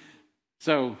anyway,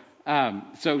 so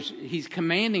He's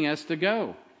commanding us to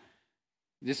go.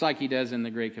 Just like He does in the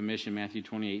Great Commission, Matthew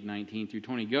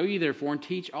 28:19-20. "Go ye therefore and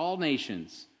teach all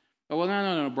nations." Oh, well,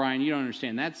 no, Brian, you don't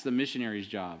understand. That's the missionary's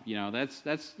job. You know, that's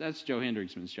Joe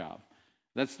Hendricksman's job.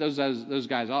 That's those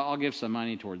guys. I'll give some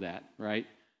money toward that, right?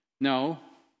 No,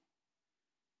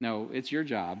 it's your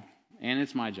job, and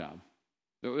it's my job.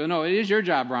 No, it is your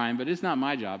job, Brian, but it's not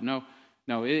my job. No,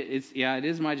 No, it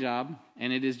is my job,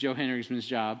 and it is Joe Henriksman's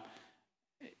job.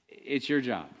 It's your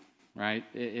job, right?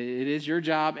 It is your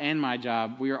job and my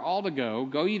job. We are all to go.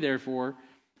 Go ye therefore,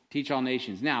 teach all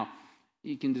nations. Now,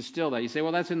 you can distill that. You say,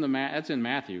 well, that's in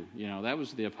Matthew. That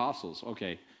was the apostles.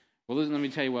 Okay. Well, let me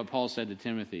tell you what Paul said to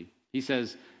Timothy. He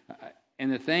says,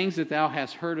 and the things that thou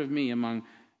hast heard of me among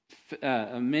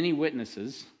many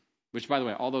witnesses, which, by the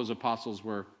way, all those apostles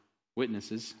were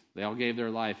witnesses. They all gave their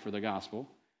life for the gospel.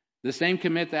 The same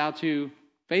commit thou to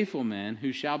faithful men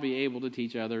who shall be able to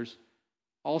teach others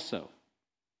also.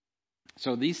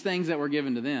 So these things that were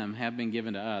given to them have been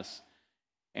given to us.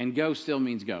 And go still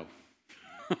means go.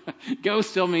 Go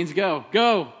still means go.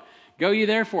 Go. Go ye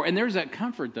therefore. And there's that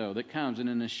comfort, though, that comes in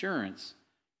an assurance.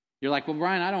 You're like, well,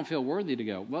 Brian, I don't feel worthy to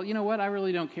go. Well, you know what? I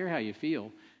really don't care how you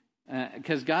feel,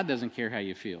 because God doesn't care how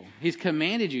you feel. He's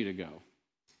commanded you to go.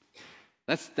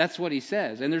 That's what he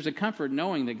says. And there's a comfort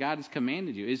knowing that God has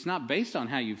commanded you. It's not based on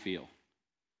how you feel.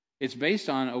 It's based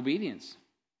on obedience.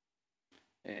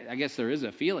 I guess there is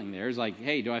a feeling there. It's like,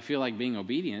 hey, do I feel like being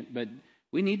obedient? But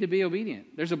we need to be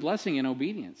obedient. There's a blessing in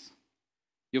obedience.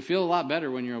 You'll feel a lot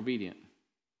better when you're obedient.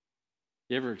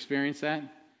 You ever experience that?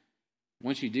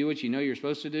 Once you do what you know you're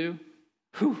supposed to do,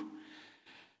 whew,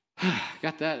 I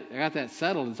got that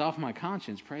settled. It's off my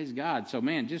conscience. Praise God. So,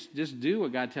 man, just do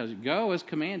what God tells you. Go as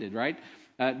commanded, right?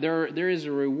 There is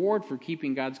a reward for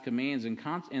keeping God's commands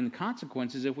and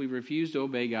consequences if we refuse to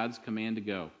obey God's command to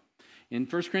go. In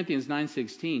 1 Corinthians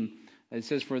 9:16, it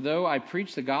says, for though I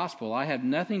preach the gospel, I have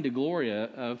nothing to glory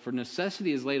of, for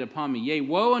necessity is laid upon me. Yea,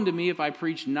 woe unto me if I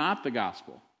preach not the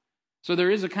gospel. So there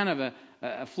is a kind of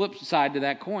a flip side to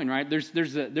that coin, right? There's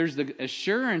the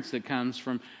assurance that comes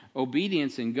from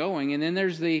obedience and going, and then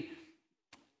there's the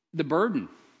burden.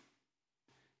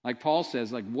 Like Paul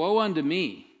says, like, woe unto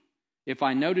me if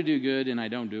I know to do good and I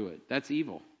don't do it. That's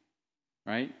evil,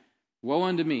 right? Woe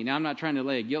unto me. Now, I'm not trying to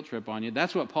lay a guilt trip on you.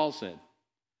 That's what Paul said.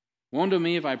 Woe unto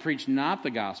me if I preach not the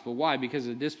gospel. Why? Because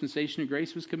a dispensation of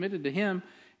grace was committed to him.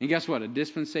 And guess what? A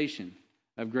dispensation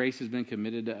of grace has been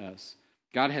committed to us.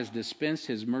 God has dispensed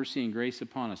his mercy and grace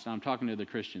upon us. Now, I'm talking to the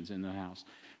Christians in the house.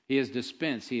 He has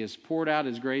dispensed. He has poured out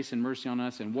his grace and mercy on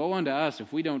us. And woe unto us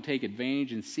if we don't take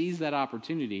advantage and seize that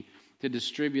opportunity to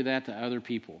distribute that to other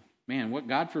people. Man, what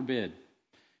God forbid.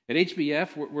 At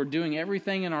HBF, we're doing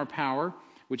everything in our power,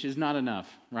 which is not enough,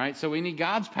 right? So we need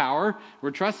God's power.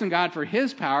 We're trusting God for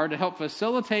his power to help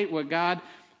facilitate what God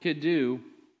could do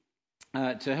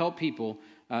to help people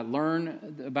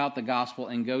learn about the gospel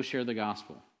and go share the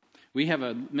gospel. We have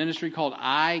a ministry called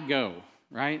I Go,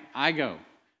 right? I Go.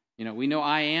 We know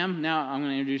I am. Now I'm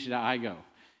going to introduce you to I Go.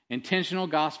 Intentional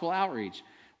gospel outreach.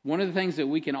 One of the things that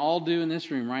we can all do in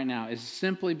this room right now is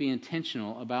simply be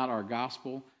intentional about our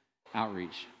gospel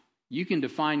outreach. You can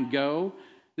define go.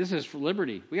 This is for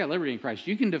liberty. We got liberty in Christ.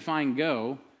 You can define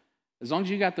go. As long as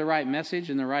you got the right message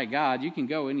and the right God, you can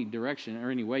go any direction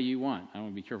or any way you want. I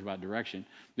want to be careful about direction.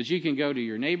 But you can go to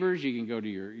your neighbors. You can go to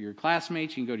your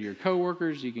classmates. You can go to your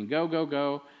coworkers. You can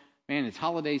go. Man, it's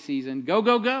holiday season.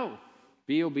 Go.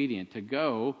 Be obedient to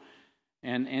go.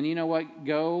 And you know what?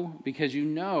 Go because you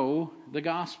know the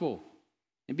gospel.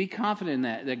 And be confident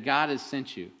in that God has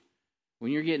sent you.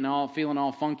 When you're feeling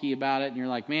all funky about it, and you're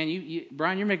like, man,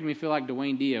 Brian, you're making me feel like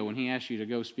Dwayne Dio when he asked you to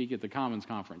go speak at the Commons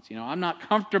Conference. I'm not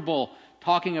comfortable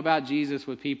talking about Jesus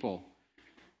with people.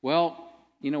 Well,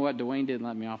 you know what? Dwayne didn't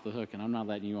let me off the hook, and I'm not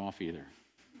letting you off either.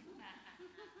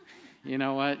 You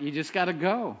know what? You just got to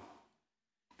go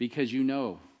because you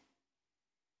know.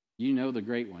 You know the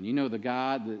great one. You know the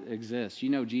God that exists.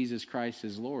 You know Jesus Christ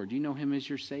is Lord. You know him as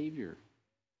your Savior.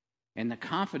 And the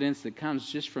confidence that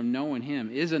comes just from knowing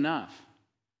him is enough.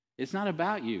 It's not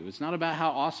about you. It's not about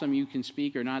how awesome you can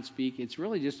speak or not speak. It's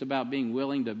really just about being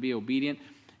willing to be obedient.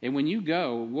 And when you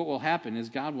go, what will happen is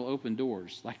God will open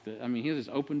doors. He'll just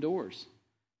open doors.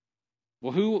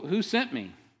 Well, who sent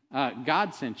me?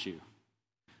 God sent you.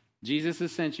 Jesus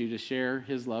has sent you to share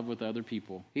his love with other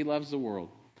people. He loves the world.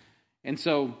 And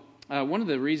so one of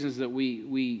the reasons that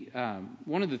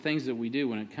one of the things that we do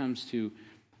when it comes to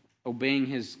obeying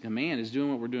his command is doing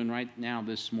what we're doing right now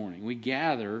this morning. We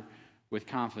gather with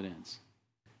confidence.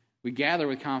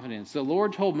 The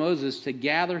Lord told Moses to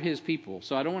gather his people.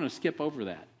 So I don't want to skip over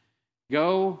that.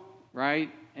 Go, right?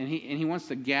 And he wants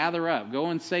to gather up. Go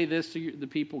and say this to the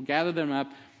people. Gather them up.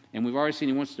 And we've already seen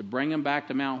he wants to bring them back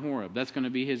to Mount Horeb. That's going to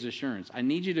be his assurance. I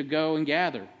need you to go and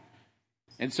gather.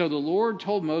 And so the Lord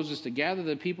told Moses to gather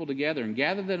the people together and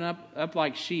gather them up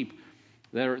like sheep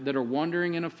that are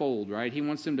wandering in a fold, right? He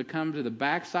wants them to come to the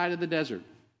backside of the desert.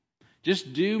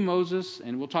 Just do, Moses,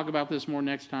 and we'll talk about this more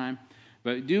next time,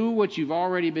 but do what you've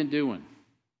already been doing.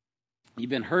 You've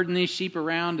been herding these sheep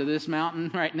around to this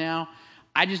mountain right now.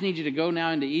 I just need you to go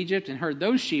now into Egypt and herd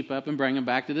those sheep up and bring them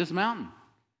back to this mountain.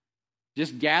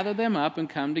 Just gather them up and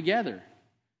come together,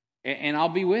 and I'll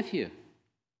be with you.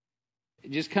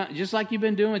 Just like you've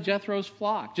been doing with Jethro's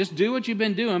flock. Just do what you've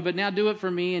been doing, but now do it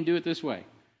for me and do it this way.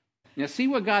 Now see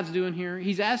what God's doing here?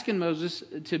 He's asking Moses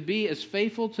to be as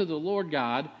faithful to the Lord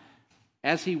God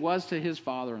as he was to his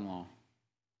father-in-law.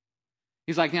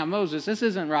 He's like, now Moses, this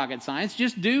isn't rocket science.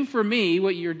 Just do for me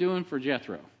what you're doing for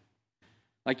Jethro.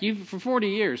 Like for 40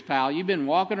 years, pal, you've been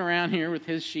walking around here with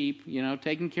his sheep,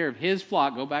 taking care of his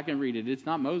flock. Go back and read it. It's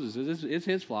not Moses. It's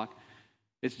his flock.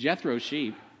 It's Jethro's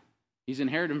sheep. He's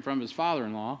inherited them from his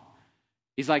father-in-law.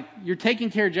 He's like, you're taking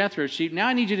care of Jethro's sheep. Now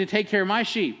I need you to take care of my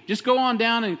sheep. Just go on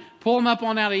down and pull them up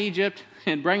on out of Egypt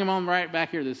and bring them on right back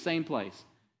here to the same place.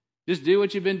 Just do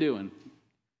what you've been doing.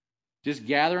 Just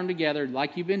gather them together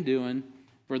like you've been doing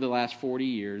for the last 40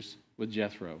 years with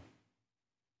Jethro.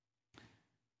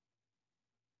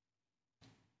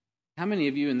 How many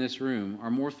of you in this room are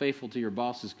more faithful to your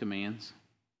boss's commands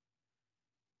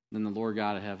than the Lord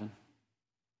God of heaven?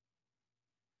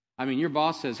 I mean, your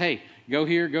boss says, hey, go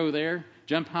here, go there,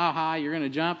 jump how high, you're going to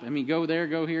jump. I mean, go there,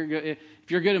 go here. Go. If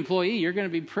you're a good employee, you're going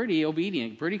to be pretty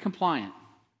obedient, pretty compliant.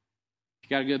 If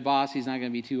you got a good boss, he's not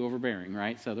going to be too overbearing,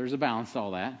 right? So there's a balance to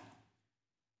all that.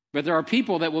 But there are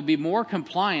people that will be more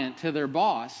compliant to their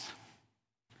boss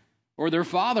or their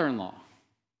father-in-law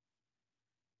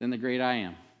than the great I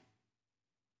am.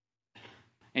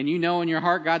 And you know in your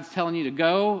heart God's telling you to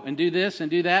go and do this and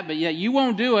do that, but yet you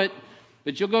won't do it,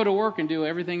 but you'll go to work and do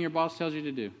everything your boss tells you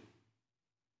to do.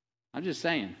 I'm just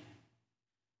saying.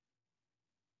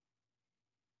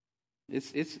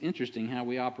 It's interesting how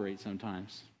we operate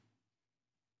sometimes.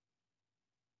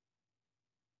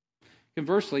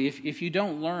 Conversely, if you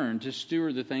don't learn to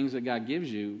steward the things that God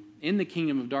gives you in the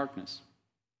kingdom of darkness,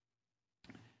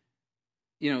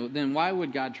 then why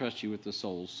would God trust you with the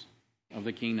souls of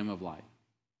the kingdom of light?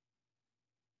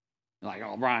 Like,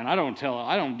 oh, Brian, I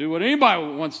don't do what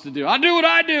anybody wants to do. I do what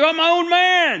I do. I'm my own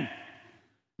man.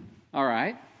 All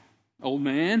right, old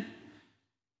man.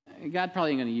 God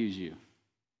probably ain't going to use you.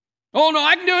 Oh, no,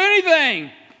 I can do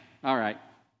anything. All right,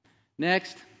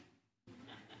 next.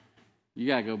 You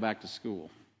got to go back to school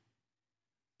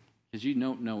because you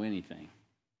don't know anything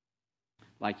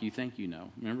like you think you know.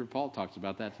 Remember, Paul talks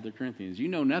about that to the Corinthians. You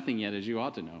know nothing yet as you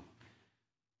ought to know.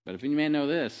 But if any man know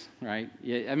this, right?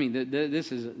 Yeah, I mean,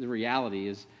 this is the reality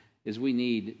is we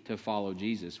need to follow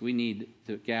Jesus. We need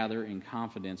to gather in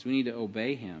confidence. We need to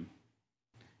obey him.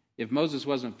 If Moses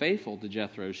wasn't faithful to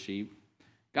Jethro's sheep,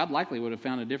 God likely would have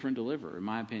found a different deliverer, in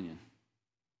my opinion.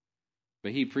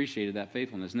 But he appreciated that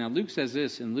faithfulness. Now, Luke says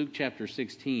this in Luke chapter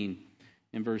 16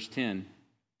 in verse 10.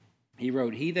 He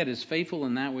wrote, he that is faithful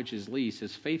in that which is least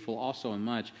is faithful also in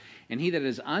much, and he that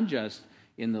is unjust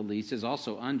in the least is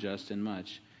also unjust in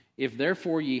much. If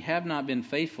therefore ye have not been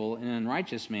faithful in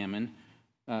unrighteous mammon,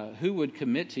 who would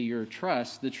commit to your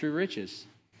trust the true riches?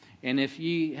 And if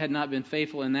ye had not been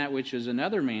faithful in that which is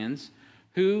another man's,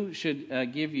 who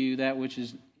should give you that which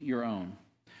is your own?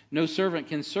 No servant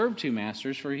can serve two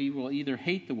masters, for he will either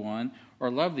hate the one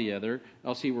or love the other,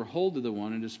 else he will hold to the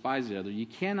one and despise the other. You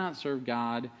cannot serve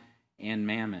God and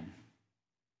mammon.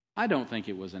 I don't think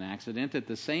it was an accident that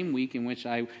the same week in which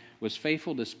I was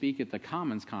faithful to speak at the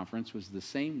Commons Conference was the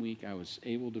same week I was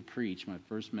able to preach my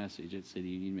first message at City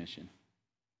Union Mission.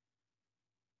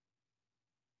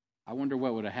 I wonder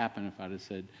what would have happened if I'd have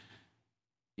said,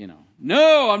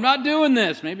 no, I'm not doing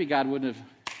this. Maybe God wouldn't have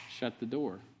shut the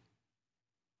door.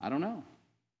 I don't know.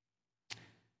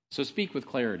 So speak with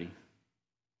clarity.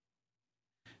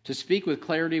 To speak with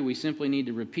clarity, we simply need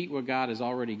to repeat what God has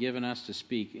already given us to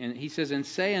speak. And he says, and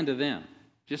say unto them,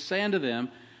 just say unto them,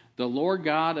 the Lord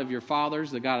God of your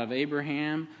fathers, the God of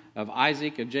Abraham, of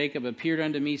Isaac, of Jacob, appeared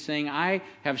unto me, saying, I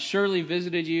have surely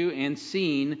visited you and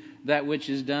seen that which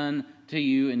is done to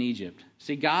you in Egypt.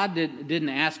 See, God didn't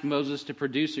ask Moses to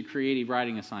produce a creative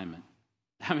writing assignment.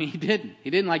 I mean, he didn't. He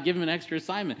didn't give him an extra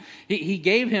assignment. He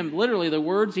gave him literally the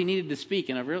words he needed to speak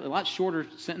in a lot shorter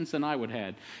sentence than I would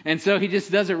have. And so he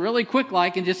just does it really quick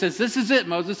and just says, this is it,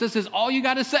 Moses. This is all you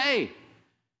got to say.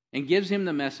 And gives him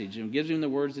the message and gives him the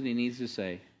words that he needs to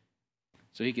say.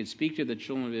 So he could speak to the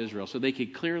children of Israel so they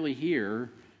could clearly hear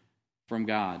from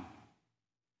God.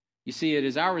 You see, it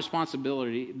is our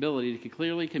ability to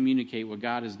clearly communicate what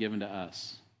God has given to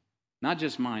us. Not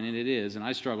just mine, and it is, and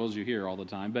I struggle, as you hear all the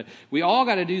time, but we all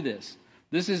got to do this.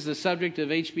 This is the subject of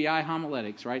HBI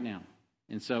homiletics right now.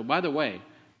 And so, by the way,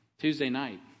 Tuesday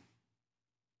night,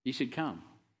 you should come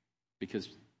because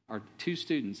our two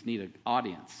students need an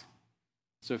audience.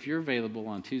 So if you're available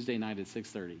on Tuesday night at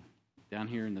 6:30, down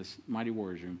here in this Mighty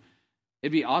Warriors room.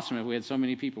 It'd be awesome if we had so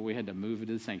many people we had to move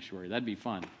into the sanctuary. That'd be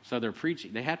fun. So they're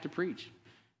preaching. They have to preach.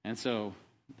 And so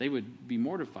they would be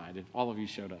mortified if all of you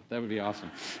showed up. That would be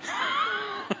awesome.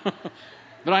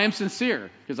 But I am sincere,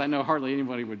 because I know hardly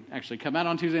anybody would actually come out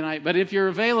on Tuesday night. But if you're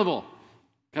available,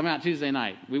 come out Tuesday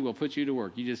night. We will put you to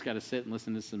work. You just got to sit and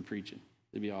listen to some preaching.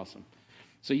 It'd be awesome.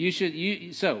 So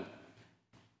so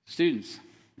students,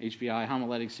 HBI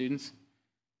homiletic students,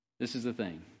 this is the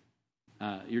thing.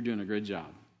 You're doing a good job.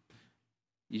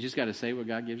 You just got to say what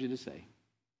God gives you to say.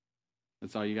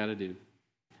 That's all you got to do.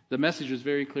 The message was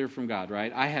very clear from God,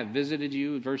 right? I have visited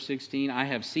you, verse 16. I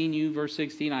have seen you, verse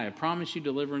 16. I have promised you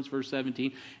deliverance, verse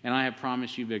 17. And I have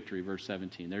promised you victory, verse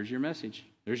 17. There's your message.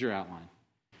 There's your outline.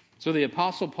 So the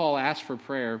Apostle Paul asked for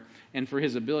prayer and for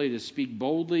his ability to speak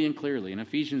boldly and clearly. In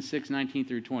Ephesians 6:19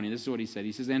 through 20, this is what he said.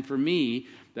 He says, "And for me,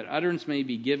 that utterance may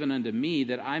be given unto me,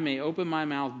 that I may open my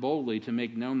mouth boldly to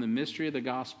make known the mystery of the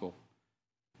gospel,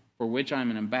 for which I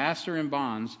am an ambassador in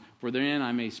bonds, for therein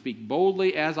I may speak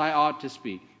boldly as I ought to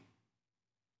speak."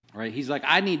 All right, he's like,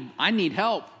 I need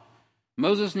help.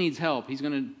 Moses needs help. He's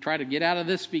going to try to get out of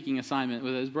this speaking assignment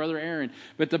with his brother Aaron.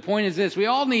 But the point is this: we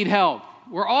all need help.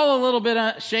 We're all a little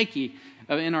bit shaky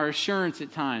in our assurance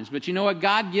at times. But you know what?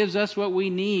 God gives us what we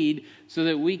need so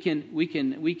that we can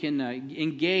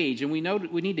engage. And we know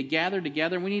we need to gather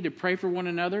together. And we need to pray for one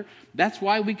another. That's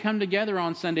why we come together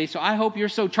on Sunday. So I hope you're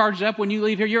so charged up when you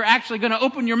leave here, you're actually going to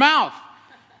open your mouth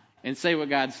and say what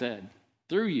God said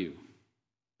through you.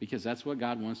 Because that's what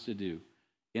God wants to do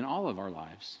in all of our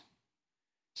lives.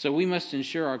 So we must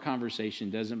ensure our conversation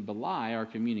doesn't belie our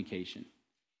communication.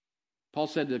 Paul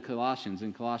said to the Colossians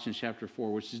in Colossians chapter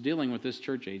 4, which is dealing with this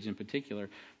church age in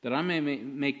particular, that I may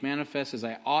make manifest as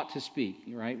I ought to speak,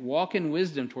 right? Walk in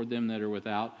wisdom toward them that are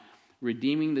without,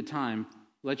 redeeming the time.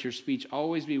 Let your speech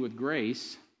always be with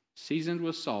grace, seasoned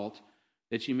with salt,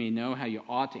 that you may know how you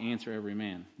ought to answer every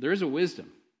man. There is a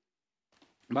wisdom.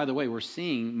 By the way, we're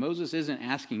seeing Moses isn't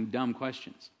asking dumb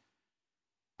questions.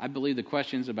 I believe the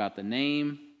questions about the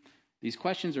name, these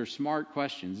questions are smart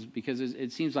questions because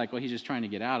it seems like, well, he's just trying to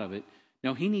get out of it.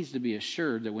 No, he needs to be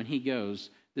assured that when he goes,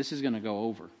 this is going to go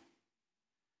over.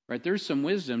 Right? There's some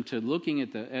wisdom to looking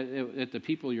at the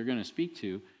people you're going to speak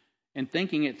to and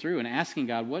thinking it through and asking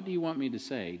God, what do you want me to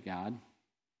say, God?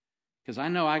 Because I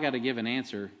know I got to give an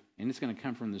answer, and it's going to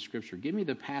come from the Scripture. Give me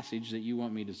the passage that you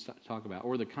want me to talk about,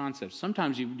 or the concept.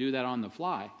 Sometimes you do that on the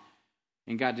fly,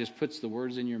 and God just puts the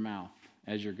words in your mouth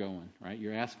as you're going, right?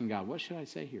 You're asking God, what should I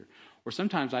say here? Or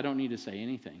sometimes I don't need to say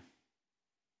anything.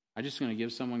 I'm just going to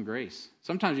give someone grace.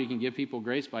 Sometimes you can give people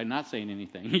grace by not saying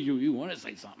anything. You want to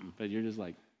say something, but you're just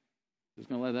like, just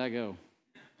going to let that go.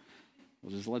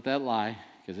 We'll just let that lie,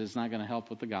 because it's not going to help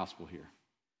with the gospel here.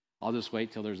 I'll just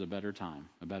wait till there's a better time,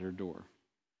 a better door,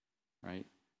 right?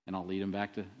 And I'll lead them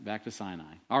back to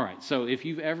Sinai. All right. So if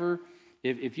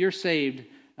you're saved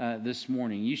this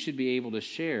morning, you should be able to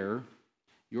share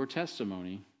your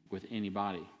testimony with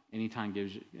anybody, anytime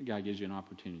God gives you an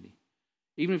opportunity.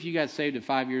 Even if you got saved at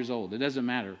 5 years old, it doesn't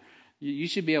matter. You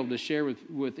should be able to share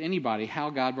with anybody how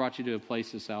God brought you to a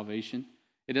place of salvation.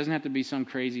 It doesn't have to be some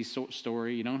crazy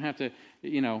story. You don't have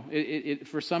to,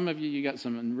 for some of you got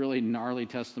some really gnarly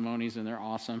testimonies, and they're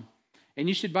awesome. And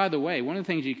you should, by the way, one of the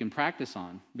things you can practice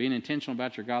on, being intentional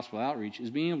about your gospel outreach, is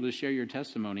being able to share your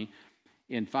testimony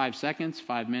in 5 seconds,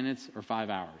 5 minutes, or 5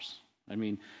 hours. I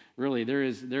mean, really, there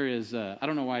is. I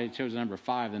don't know why I chose the number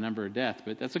 5, the number of death,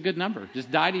 but that's a good number. Just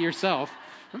die to yourself,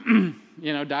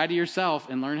 die to yourself,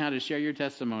 and learn how to share your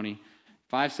testimony.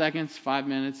 5 seconds, 5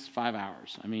 minutes, 5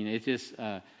 hours. I mean, it's just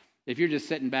if you're just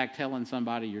sitting back telling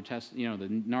somebody your the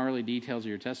gnarly details of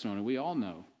your testimony, we all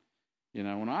know.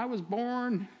 When I was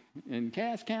born in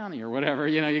Cass County or whatever,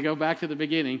 you go back to the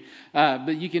beginning.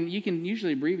 But you can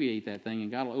usually abbreviate that thing,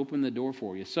 and God will open the door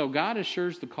for you. So God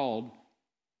assures the called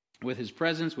with His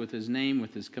presence, with His name,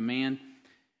 with His command,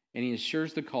 and He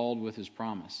assures the called with His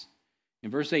promise.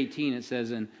 In verse 18 it says,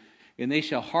 and they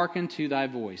shall hearken to thy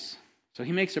voice. So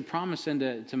He makes a promise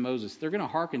to Moses. They're going to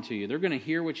hearken to you. They're going to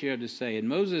hear what you have to say. And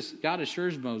God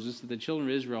assures Moses that the children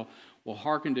of Israel will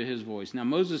hearken to His voice. Now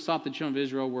Moses thought the children of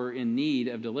Israel were in need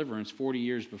of deliverance 40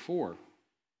 years before.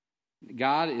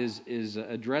 God is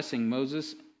addressing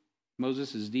Moses'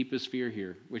 deepest fear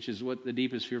here, which is what the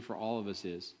deepest fear for all of us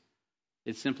is.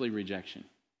 It's simply rejection.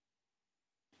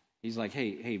 He's like,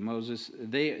 hey, Moses,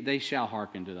 they shall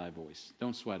hearken to thy voice.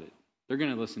 Don't sweat it. They're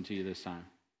going to listen to you this time.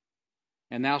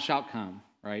 And thou shalt come,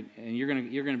 right? And you're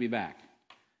going to be back.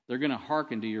 They're going to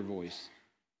hearken to your voice.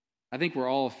 I think we're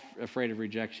all afraid of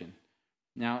rejection.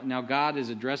 Now God is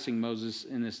addressing Moses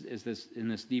in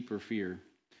this deeper fear.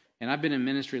 And I've been in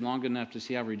ministry long enough to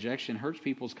see how rejection hurts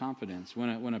people's confidence.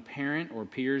 When a parent or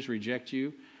peers reject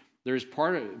you, there's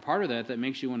part of that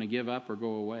makes you want to give up or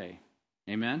go away.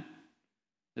 Amen?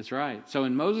 That's right. So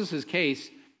in Moses' case,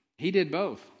 he did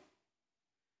both.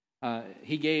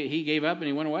 He gave up and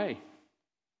he went away.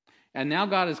 And now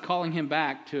God is calling him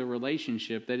back to a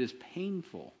relationship that is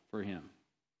painful for him.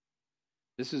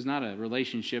 This is not a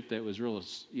relationship that was real,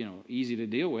 easy to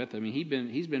deal with. I mean,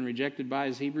 he's been rejected by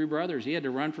his Hebrew brothers. He had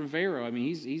to run from Pharaoh. I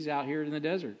mean, he's out here in the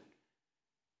desert.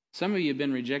 Some of you have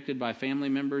been rejected by family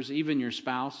members, even your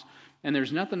spouse, and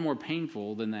there's nothing more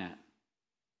painful than that.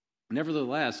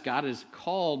 Nevertheless, God has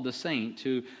called the saint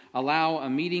to allow a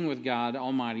meeting with God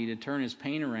Almighty to turn his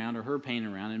pain around or her pain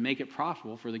around and make it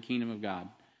profitable for the kingdom of God.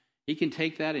 He can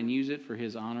take that and use it for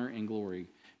his honor and glory,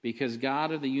 because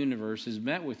God of the universe has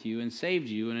met with you and saved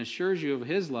you and assures you of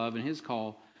his love and his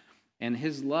call, and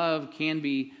his love can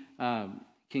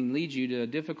lead you to a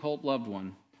difficult loved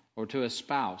one or to a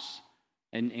spouse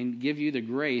and give you the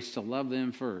grace to love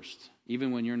them first,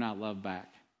 even when you're not loved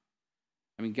back.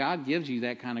 I mean, God gives you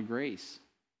that kind of grace.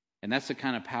 And that's the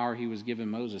kind of power he was giving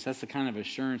Moses. That's the kind of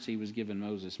assurance he was giving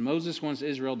Moses. Moses wants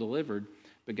Israel delivered,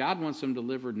 but God wants them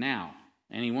delivered now.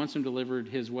 And he wants them delivered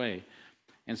his way.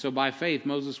 And so by faith,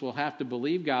 Moses will have to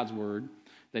believe God's word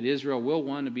that Israel will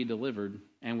want to be delivered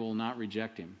and will not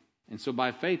reject him. And so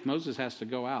by faith, Moses has to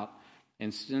go out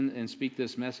and speak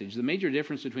this message. The major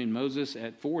difference between Moses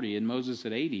at 40 and Moses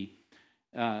at 80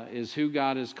 is who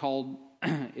God has called,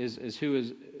 is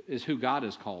who God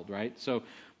has called, right? So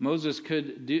Moses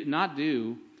could not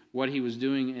do what he was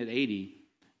doing at 80,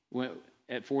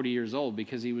 at 40 years old,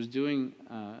 because he was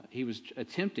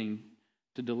attempting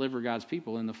to deliver God's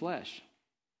people in the flesh.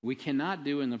 We cannot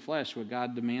do in the flesh what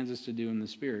God demands us to do in the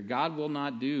spirit. God will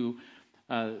not do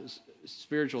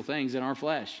spiritual things in our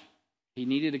flesh. He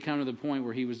needed to come to the point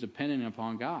where he was dependent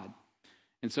upon God.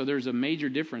 And so there's a major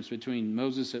difference between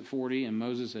Moses at 40 and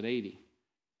Moses at 80.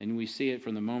 And we see it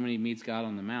from the moment he meets God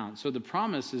on the mount. So the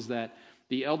promise is that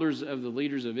the elders of the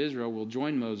leaders of Israel will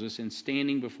join Moses in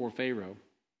standing before Pharaoh.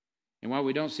 And while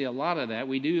we don't see a lot of that,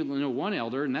 we do know one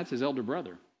elder, and that's his elder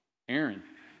brother, Aaron,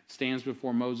 stands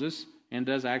before Moses and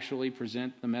does actually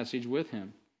present the message with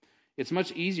him. It's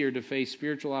much easier to face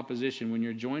spiritual opposition when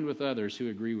you're joined with others who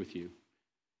agree with you.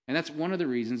 And that's one of the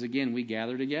reasons, again, we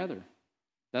gather together.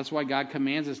 That's why God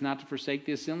commands us not to forsake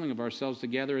the assembling of ourselves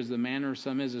together as the manner of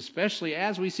some is, especially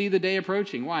as we see the day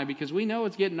approaching. Why? Because we know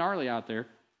it's getting gnarly out there.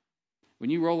 When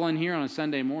you roll in here on a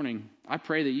Sunday morning, I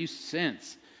pray that you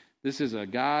sense this is a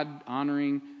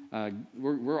God-honoring,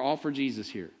 we're all for Jesus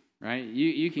here, right?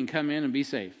 You can come in and be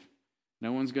safe.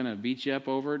 No one's going to beat you up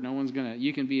over it.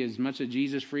 You can be as much a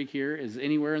Jesus freak here as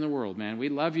anywhere in the world, man. We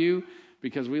love you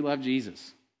because we love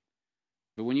Jesus.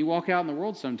 But when you walk out in the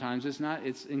world sometimes,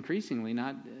 it's increasingly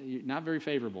not very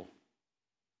favorable.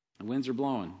 The winds are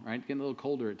blowing, right? Getting a little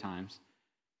colder at times.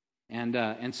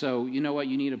 And so, you know what?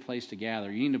 You need a place to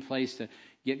gather. You need a place to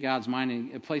get God's mind,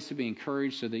 and a place to be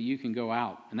encouraged so that you can go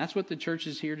out. And that's what the church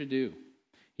is here to do.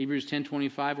 Hebrews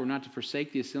 10:25, we're not to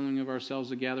forsake the assembling of ourselves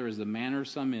together as the manner of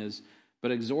some is,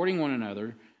 but exhorting one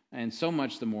another, and so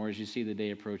much the more as you see the day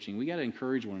approaching. We got to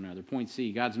encourage one another. Point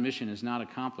C, God's mission is not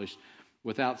accomplished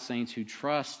without saints who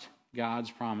trust God's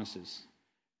promises.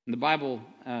 In the Bible,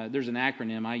 there's an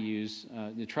acronym I use.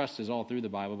 The trust is all through the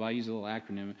Bible, but I use a little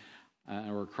acronym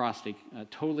or acrostic,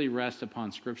 totally rest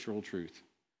upon scriptural truth.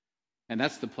 And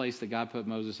that's the place that God put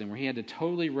Moses in, where he had to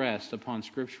totally rest upon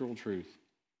scriptural truth.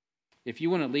 If you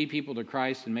want to lead people to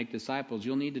Christ and make disciples,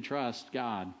 you'll need to trust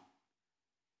God.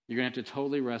 You're going to have to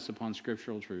totally rest upon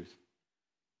scriptural truth.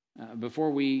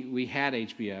 Before we had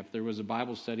HBF, there was a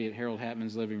Bible study at Harold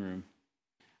Hatman's living room.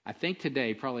 I think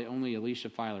today, probably only Alicia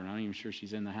Filer, and I'm not even sure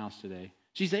she's in the house today.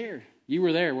 She's there. You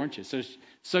were there, weren't you?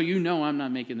 So you know I'm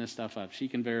not making this stuff up. She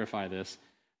can verify this.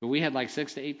 But we had like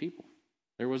 6 to 8 people.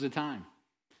 There was a time.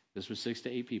 This was 6 to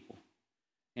 8 people.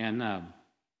 And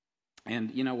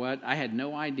you know what? I had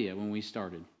no idea when we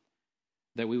started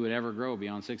that we would ever grow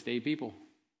beyond 6 to 8 people.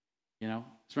 You know,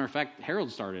 as a matter of fact,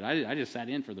 Harold started. I just sat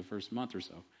in for the first month or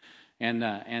so, and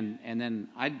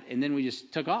then we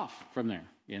just took off from there.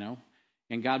 You know,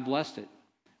 and God blessed it.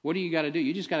 What do you got to do?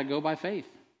 You just got to go by faith.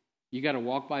 You got to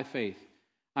walk by faith.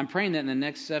 I'm praying that in the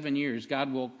next 7 years,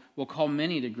 God will call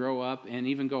many to grow up and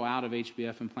even go out of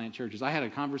HBF and plant churches. I had a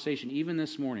conversation even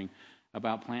this morning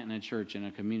about planting a church in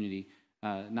a community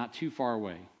not too far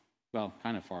away. Well,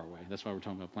 kind of far away. That's why we're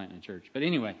talking about planting a church. But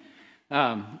anyway.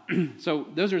 So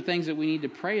those are things that we need to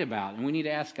pray about and we need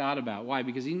to ask God about. Why?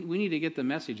 Because we need to get the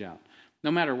message out,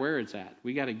 no matter where it's at.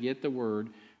 We got to get the word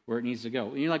where it needs to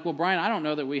go. And you're like, well, Brian, I don't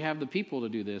know that we have the people to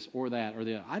do this or that or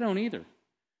the other. I don't either.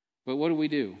 But what do we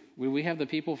do? Would we have the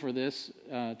people for this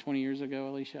 20 years ago,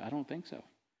 Alicia? I don't think so.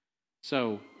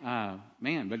 So,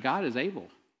 but God is able.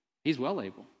 He's well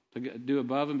able to do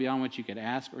above and beyond what you could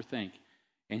ask or think.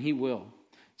 And He will.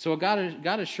 So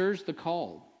God assures the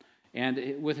called.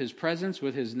 And with His presence,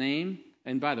 with His name.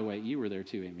 And by the way, you were there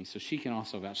too, Amy. So she can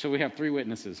also vouch. So we have 3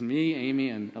 witnesses. Me, Amy,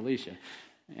 and Alicia.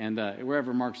 And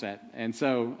wherever Mark's at. And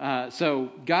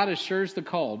so God assures the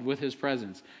called with His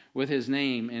presence, with His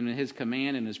name and His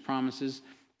command and His promises.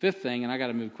 5th thing, and I got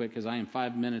to move quick because I am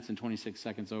 5 minutes and 26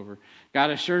 seconds over. God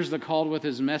assures the called with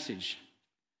His message.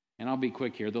 And I'll be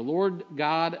quick here. The Lord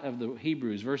God of the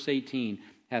Hebrews, verse 18,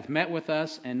 hath met with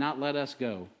us and not let us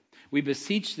go. We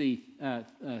beseech Thee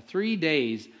 3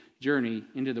 days' journey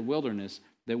into the wilderness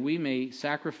that we may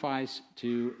sacrifice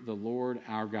to the Lord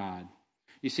our God.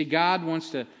 You see, God wants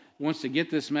to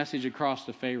get this message across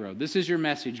to Pharaoh. This is your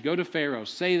message. Go to Pharaoh.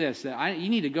 Say this, that you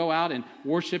need to go out and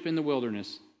worship in the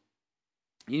wilderness.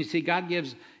 You see, God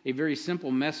gives a very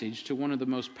simple message to one of the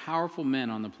most powerful men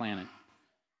on the planet.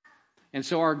 And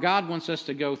so our God wants us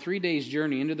to go 3 days'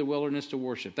 journey into the wilderness to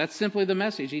worship. That's simply the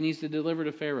message He needs to deliver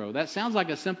to Pharaoh. That sounds like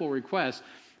a simple request,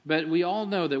 but we all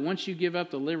know that once you give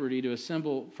up the liberty to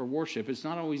assemble for worship, it's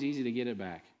not always easy to get it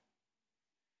back.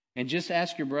 And just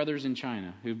ask your brothers in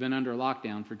China who've been under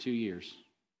lockdown for 2 years.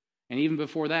 And even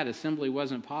before that, assembly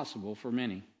wasn't possible for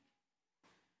many.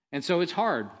 And so it's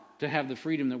hard to have the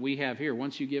freedom that we have here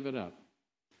once you give it up.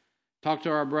 Talk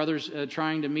to our brothers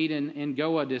trying to meet in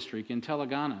Goa district, in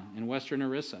Telangana, in western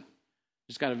Orissa.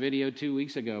 Just got a video 2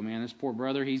 weeks ago, man. This poor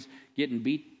brother, he's getting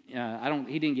beat. He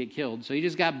didn't get killed, so he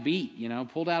just got beat,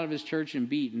 pulled out of his church and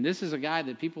beat. And this is a guy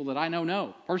that people that I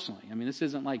know personally. I mean, this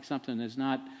isn't like something that's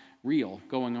not real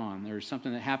going on. There's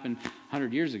something that happened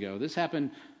 100 years ago. This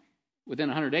happened within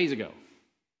 100 days ago,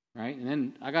 right? And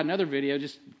then I got another video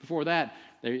just before that.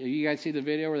 You guys see the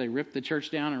video where they ripped the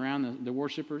church down around the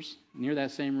worshipers near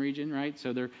that same region, right?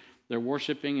 So they're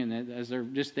worshiping, and as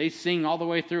they sing all the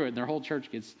way through it, and their whole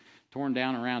church gets torn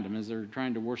down around them as they're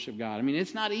trying to worship God. I mean,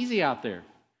 it's not easy out there.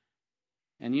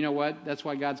 And you know what? That's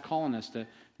why God's calling us to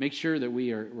make sure that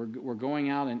we're going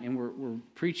out and we're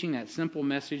preaching that simple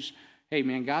message. Hey,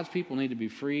 man, God's people need to be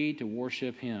free to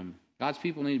worship Him. God's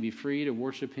people need to be free to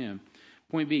worship Him.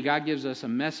 Point B, God gives us a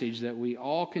message that we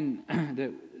all can,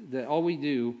 that all we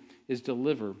do is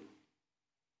deliver.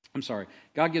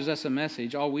 God gives us a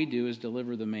message. All we do is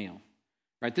deliver the mail.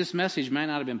 Right? This message might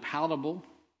not have been palatable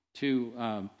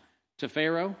to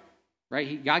Pharaoh.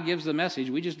 Right? God gives the message.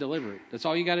 We just deliver it. That's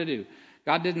all you got to do.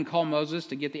 God didn't call Moses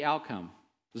to get the outcome.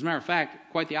 As a matter of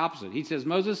fact, quite the opposite. He says,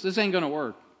 Moses, this ain't going to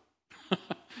work.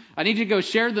 I need you to go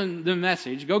share the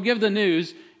message, go give the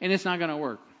news, and it's not going to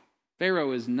work.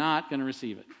 Pharaoh is not going to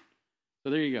receive it. So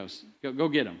there you go. Go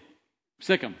get him.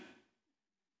 Sick him.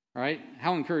 All right?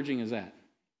 How encouraging is that?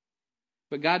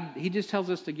 But God, He just tells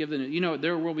us to give the news.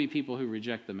 There will be people who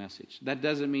reject the message. That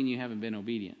doesn't mean you haven't been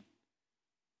obedient.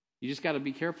 You just got to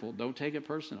be careful. Don't take it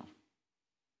personal.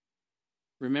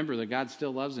 Remember that God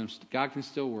still loves them. God can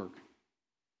still work.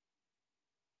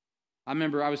 I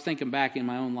remember I was thinking back in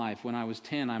my own life. When I was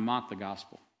 10, I mocked the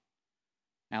gospel.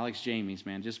 Alex James,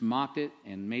 man, just mocked it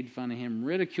and made fun of him,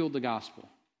 ridiculed the gospel.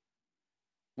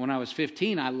 When I was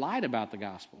 15, I lied about the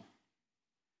gospel.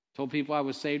 Told people I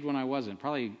was saved when I wasn't,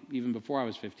 probably even before I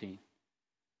was 15.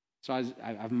 So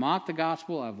I've mocked the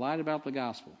gospel, I've lied about the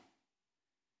gospel.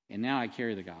 And now I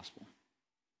carry the gospel,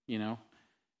 And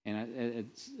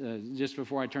it's just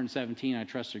before I turned 17, I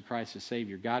trusted Christ as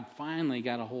Savior. God finally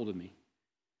got a hold of me.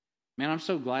 Man, I'm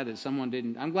so glad that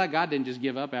I'm glad God didn't just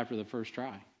give up after the first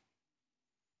try.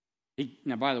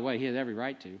 Now, by the way, He had every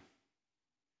right to.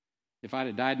 If I'd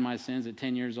have died in my sins at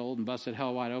 10 years old and busted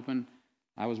hell wide open,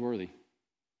 I was worthy.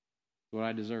 What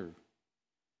I deserved.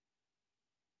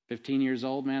 15 years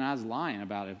old, man, I was lying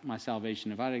about my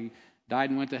salvation. If I'd have died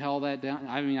and went to hell I'd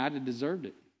have deserved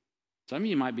it. Some of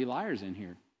you might be liars in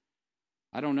here.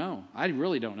 I don't know. I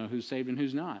really don't know who's saved and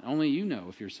who's not. Only you know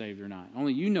if you're saved or not.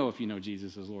 Only you know if you know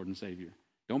Jesus as Lord and Savior.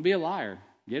 Don't be a liar.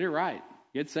 Get it right.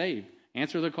 Get saved.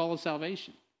 Answer the call of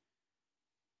salvation.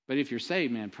 But if you're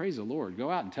saved, man, praise the Lord. Go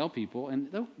out and tell people. And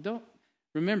don't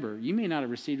remember, you may not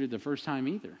have received it the first time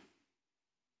either.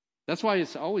 That's why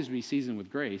it's always be seasoned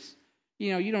with grace.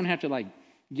 You don't have to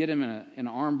get him in an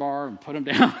arm bar and put him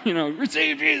down.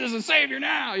 Receive Jesus as Savior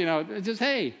now. It's just,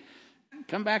 hey,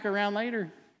 come back around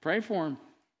later. Pray for him.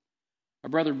 Our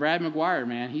brother Brad McGuire,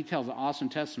 man, he tells an awesome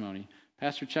testimony.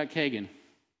 Pastor Chuck Kagan,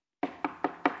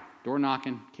 door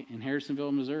knocking in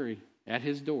Harrisonville, Missouri, at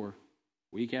his door,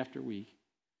 week after week.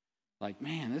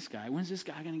 Man, this guy, when's this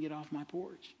guy going to get off my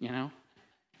porch?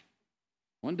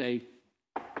 One day,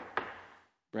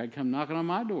 Brad come knocking on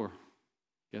my door.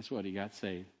 Guess what? He got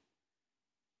saved.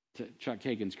 To Chuck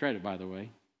Kagan's credit, by the way.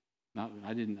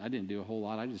 I didn't do a whole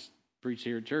lot. I just preached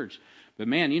here at church. But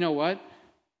man, you know what?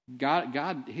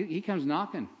 God, he comes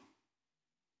knocking.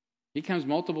 He comes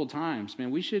multiple times.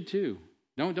 Man, we should too.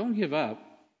 Don't give up.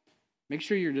 Make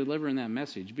sure you're delivering that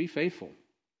message. Be faithful.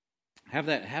 Have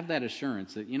that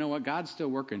assurance that, you know what, God's still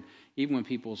working even when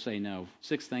people say no.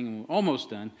 Sixth thing, and we're almost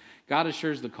done. God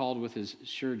assures the called with his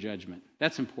sure judgment.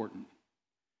 That's important.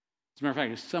 As a matter of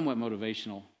fact, it's somewhat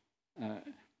motivational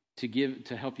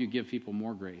to help you give people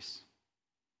more grace.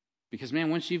 Because, man,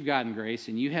 once you've gotten grace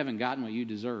and you haven't gotten what you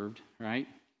deserved, right?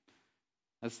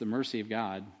 That's the mercy of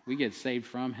God. We get saved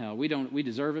from hell. We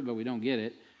deserve it, but we don't get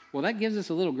it. Well, that gives us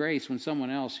a little grace when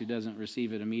someone else who doesn't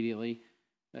receive it immediately,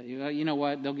 you know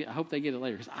what? I hope they get it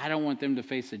later, because I don't want them to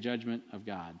face the judgment of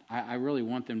God. I really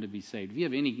want them to be saved. If you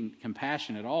have any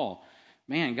compassion at all,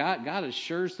 man, God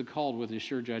assures the called with his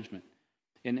sure judgment.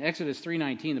 In Exodus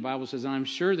 3:19, the Bible says, "I'm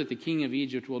sure that the king of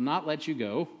Egypt will not let you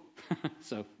go."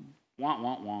 So, wah,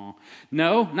 wah, wah.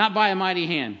 "No, not by a mighty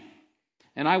hand.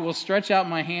 And I will stretch out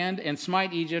my hand and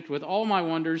smite Egypt with all my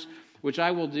wonders, which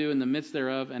I will do in the midst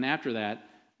thereof. And after that,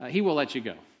 he will let you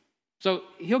go." So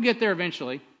he'll get there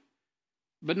eventually,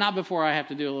 but not before I have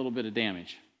to do a little bit of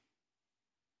damage.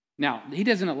 Now, he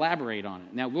doesn't elaborate on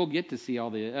it. Now, we'll get to see all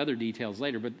the other details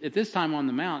later, but at this time on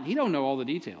the mount, he don't know all the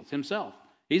details himself.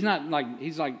 He's not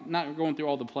going through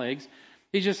all the plagues.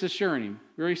 He's just assuring him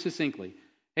very succinctly,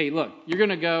 "Hey, look, you're going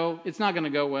to go. It's not going to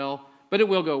go well, but it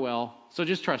will go well. So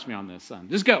just trust me on this, son.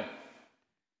 Just go."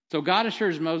 So God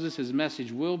assures Moses his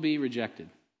message will be rejected.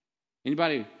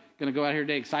 Anybody going to go out here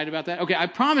today excited about that? Okay, I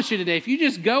promise you today, if you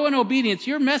just go in obedience,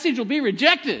 your message will be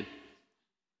rejected.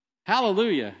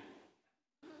 Hallelujah.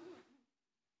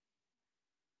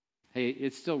 Hey,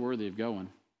 it's still worthy of going.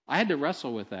 I had to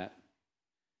wrestle with that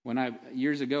when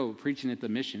years ago, preaching at the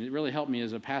mission. It really helped me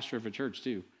as a pastor of a church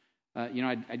too.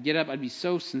 I'd get up, I'd be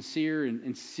so sincere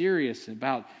and serious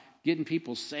about getting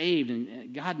people saved,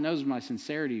 and God knows my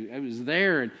sincerity. I was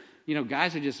there, and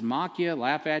guys would just mock you,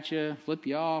 laugh at you, flip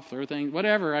you off, throw things,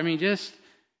 whatever. I mean, just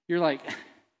you're like,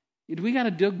 do we got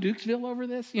to Dukesville over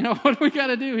this? What do we got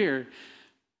to do here?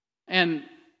 And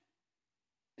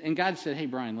God said, "Hey,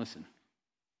 Brian, listen.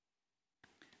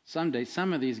 Someday,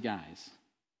 some of these guys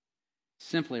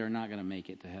simply are not going to make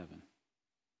it to heaven."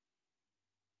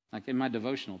 Like in my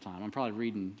devotional time, I'm probably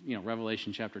reading,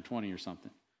 Revelation chapter 20 or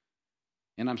something.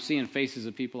 And I'm seeing faces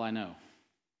of people I know.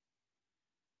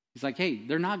 He's like, "Hey,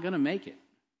 they're not going to make it.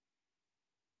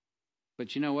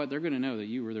 But you know what? They're going to know that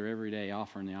you were there every day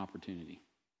offering the opportunity."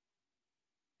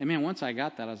 And man, once I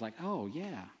got that, I was like, "Oh,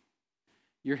 yeah.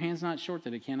 Your hand's not short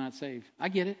that it cannot save. I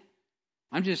get it.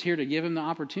 I'm just here to give him the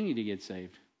opportunity to get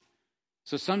saved."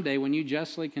 So someday when you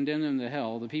justly condemn them to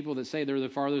hell, the people that say they're the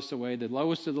farthest away, the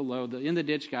lowest of the low, the in the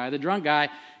ditch guy, the drunk guy,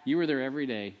 you were there every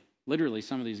day. Literally,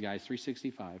 some of these guys,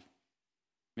 365.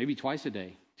 Maybe twice a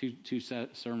day, two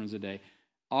sermons a day,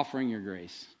 offering your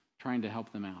grace, trying to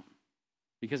help them out.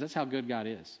 Because that's how good God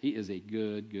is. He is a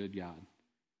good, good God.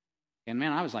 And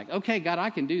man, I was like, okay, God, I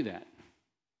can do that.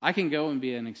 I can go and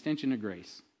be an extension of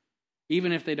grace.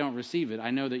 Even if they don't receive it,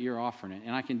 I know that you're offering it.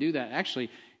 And I can do that. Actually,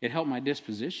 it helped my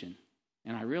disposition.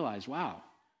 And I realized, wow,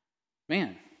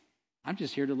 man, I'm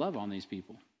just here to love on these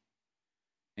people.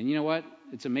 And you know what?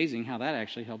 It's amazing how that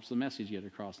actually helps the message get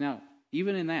across. Now,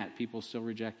 even in that, people still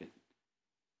reject it.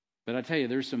 But I tell you,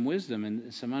 there's some wisdom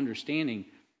and some understanding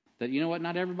that, you know what,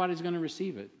 not everybody's going to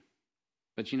receive it.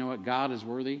 But you know what? God is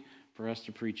worthy for us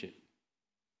to preach it.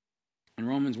 In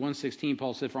Romans 1:16,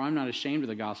 Paul said, "For I'm not ashamed of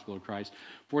the gospel of Christ,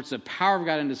 for it's the power of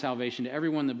God unto salvation to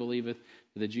everyone that believeth,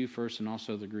 to the Jew first and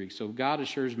also the Greek." So God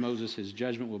assures Moses his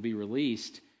judgment will be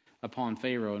released upon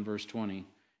Pharaoh in verse 20.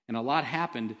 And a lot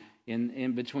happened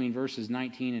in between verses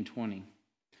 19 and 20.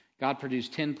 God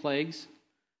produced 10 plagues.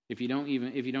 If you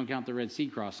don't count the Red Sea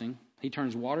crossing, he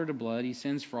turns water to blood. He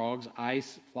sends frogs,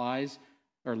 lice,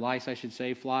 I should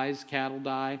say, flies, cattle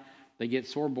die. They get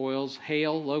sore boils,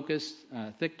 hail, locusts,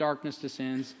 thick darkness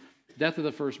descends, death of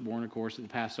the firstborn, of course, at the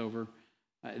Passover.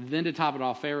 Then to top it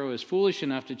off, Pharaoh is foolish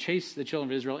enough to chase the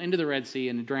children of Israel into the Red Sea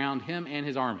and drown him and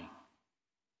his army,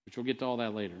 which we'll get to all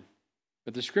that later.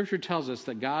 But the Scripture tells us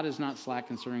that God is not slack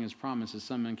concerning his promise, as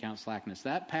some men count slackness.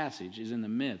 That passage is in the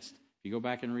midst, if you go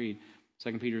back and read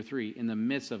 2 Peter 3, in the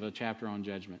midst of a chapter on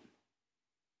judgment.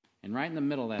 And right in the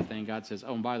middle of that thing, God says,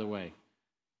 "Oh, and by the way,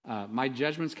 my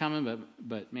judgment's coming,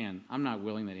 but man, I'm not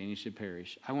willing that any should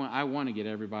perish. I want to get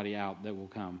everybody out that will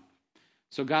come."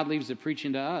 So God leaves the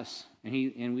preaching to us, and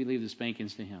we leave the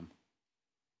spankings to him.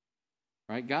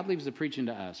 Right? God leaves the preaching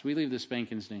to us. We leave the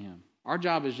spankings to him. Our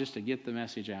job is just to get the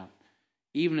message out.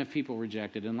 even if people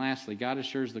reject it. And lastly, God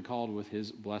assures the called with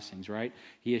his blessings, right?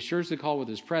 He assures the called with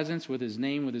his presence, with his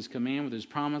name, with his command, with his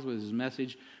promise, with his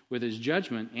message, with his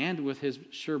judgment, and with his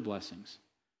sure blessings.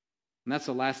 And that's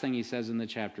the last thing he says in the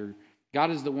chapter.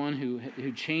 God is the one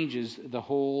who changes the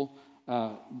whole,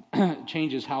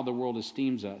 changes how the world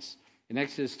esteems us. In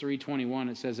Exodus 3:21,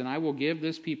 it says, "And I will give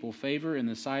this people favor in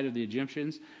the sight of the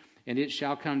Egyptians, and it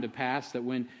shall come to pass that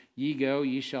when ye go,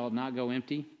 ye shall not go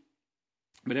empty.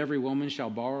 But every woman shall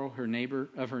borrow her neighbor,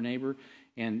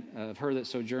 and of her that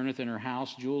sojourneth in her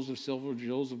house, jewels of silver,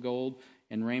 jewels of gold,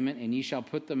 and raiment, and ye shall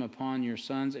put them upon your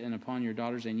sons and upon your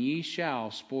daughters, and ye shall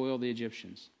spoil the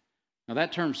Egyptians." Now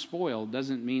that term spoil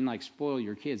doesn't mean like spoil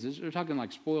your kids. They're talking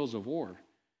like spoils of war.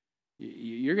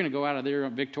 You're going to go out of there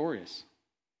victorious.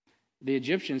 The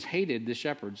Egyptians hated the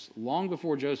shepherds long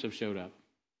before Joseph showed up.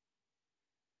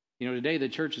 You know, today the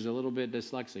church is a little bit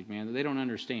dyslexic, man. They don't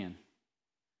understand.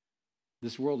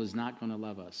 This world is not going to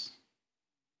love us.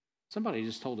 Somebody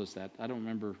just told us that. I don't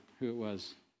remember who it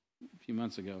was a few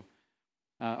months ago.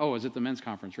 It was at the men's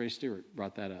conference. Ray Stewart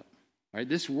brought that up. Right?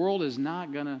 This world is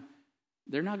not going to,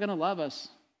 they're not going to love us.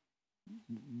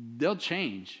 They'll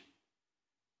change.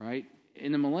 Right?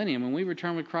 In the millennium, when we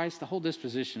return with Christ, the whole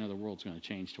disposition of the world is going to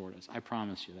change toward us. I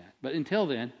promise you that. But until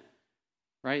then,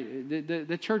 right,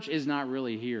 the church is not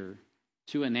really here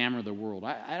to enamor the world.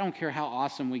 I don't care how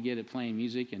awesome we get at playing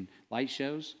music and light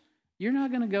shows. You're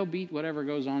not going to go beat whatever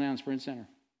goes on down Sprint Center.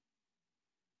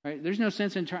 Right? There's no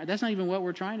sense in trying. That's not even what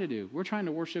we're trying to do. We're trying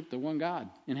to worship the one God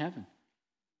in heaven.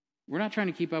 We're not trying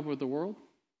to keep up with the world.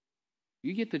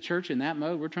 You get the church in that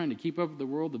mode, we're trying to keep up with the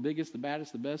world, the biggest, the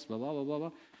baddest, the best, blah, blah, blah, blah,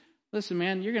 blah. Listen,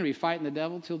 man, you're going to be fighting the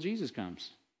devil till Jesus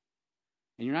comes.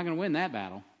 And you're not going to win that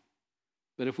battle.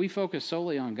 But if we focus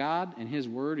solely on God and his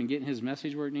word and getting his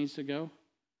message where it needs to go,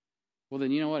 well,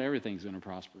 then you know what? Everything's going to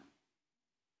prosper.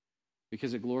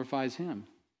 Because it glorifies him.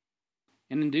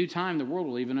 And in due time, the world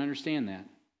will even understand that.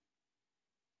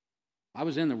 I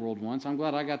was in the world once. I'm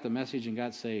glad I got the message and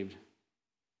got saved.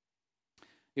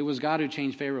 It was God who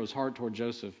changed Pharaoh's heart toward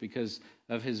Joseph because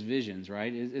of his visions,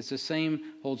 right? It's the same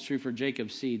holds true for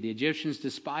Jacob's seed. The Egyptians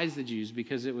despised the Jews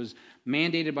because it was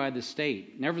mandated by the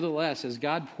state. Nevertheless, as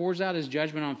God pours out his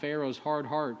judgment on Pharaoh's hard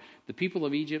heart, the people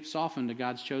of Egypt softened to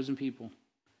God's chosen people.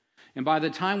 And by the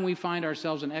time we find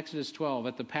ourselves in Exodus 12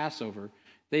 at the Passover,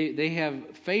 they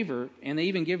have favor, and they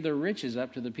even give their riches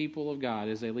up to the people of God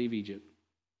as they leave Egypt.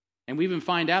 And we even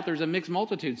find out there's a mixed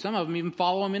multitude. Some of them even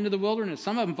follow him into the wilderness.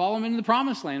 Some of them follow him into the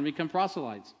promised land and become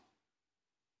proselytes.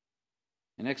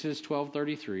 In Exodus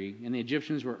 12:33, and the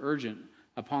Egyptians were urgent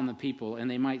upon the people, and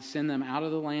they might send them out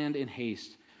of the land in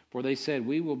haste. For they said,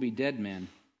 "We will be dead men."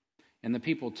 And the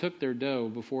people took their dough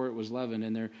before it was leavened,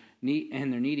 and their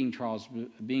kneading troughs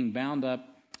being bound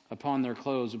up upon their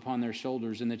clothes, upon their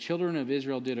shoulders. And the children of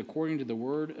Israel did according to the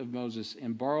word of Moses,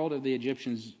 and borrowed of the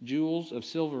Egyptians jewels of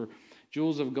silver,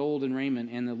 jewels of gold, and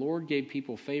raiment. And the Lord gave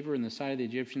people favor in the sight of the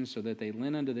Egyptians, so that they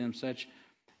lent unto them such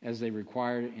as they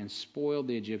required, and spoiled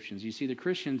the Egyptians. You see, the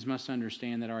Christians must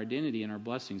understand that our identity and our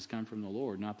blessings come from the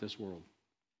Lord, not this world.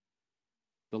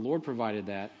 The Lord provided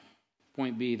that.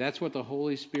 Point B, that's what the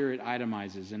Holy Spirit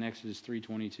itemizes in Exodus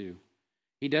 3:22.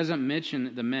 He doesn't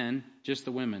mention the men, just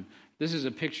the women. This is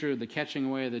a picture of the catching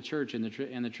away of the church and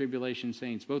the tribulation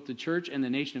saints. Both the church and the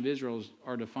nation of Israel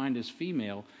are defined as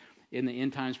female in the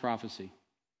end times prophecy.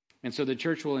 And so the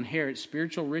church will inherit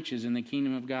spiritual riches in the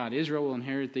kingdom of God. Israel will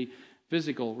inherit the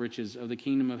physical riches of the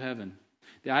kingdom of heaven.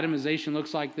 The itemization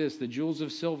looks like this. The jewels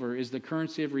of silver is the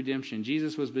currency of redemption.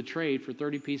 Jesus was betrayed for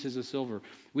 30 pieces of silver.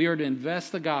 We are to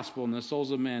invest the gospel in the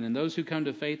souls of men, and those who come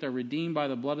to faith are redeemed by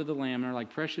the blood of the Lamb and are like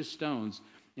precious stones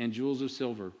and jewels of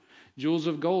silver. Jewels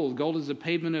of gold. Gold is the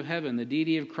pavement of heaven. The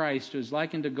deity of Christ is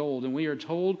likened to gold, and we are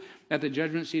told at the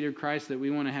judgment seat of Christ that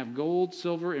we want to have gold,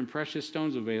 silver, and precious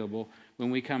stones available when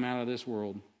we come out of this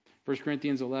world. 1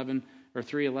 Corinthians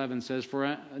 3:11 says, "For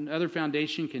another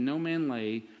foundation can no man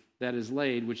lay that is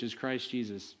laid, which is Christ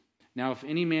Jesus. Now if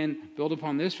any man build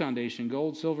upon this foundation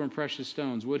gold, silver, and precious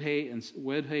stones, wood,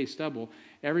 hay, stubble,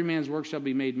 every man's work shall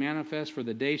be made manifest, for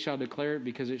the day shall declare it,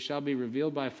 because it shall be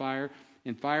revealed by fire,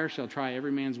 and fire shall try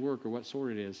every man's work, or what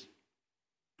sort it is."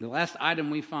 The last item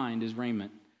we find is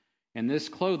raiment. And this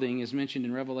clothing is mentioned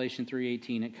in Revelation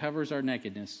 3:18. It covers our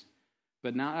nakedness,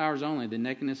 but not ours only. The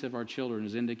nakedness of our children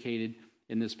is indicated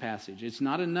in this passage. It's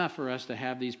not enough for us to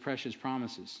have these precious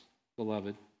promises,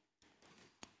 beloved.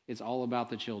 It's all about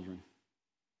the children.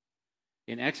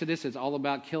 In Exodus, it's all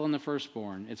about killing the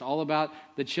firstborn. It's all about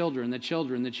the children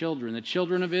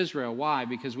of Israel. Why?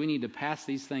 Because we need to pass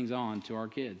these things on to our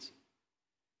kids.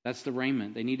 That's the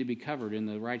raiment. They need to be covered in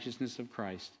the righteousness of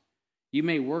Christ. You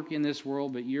may work in this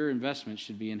world, but your investment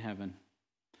should be in heaven.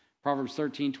 Proverbs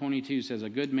 13:22 says, "A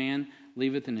good man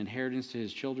leaveth an inheritance to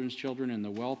his children's children, and the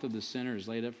wealth of the sinner is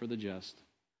laid up for the just."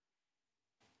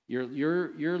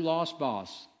 Your lost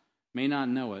boss may not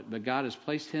know it, but God has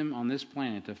placed him on this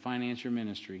planet to finance your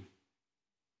ministry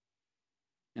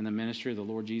and the ministry of the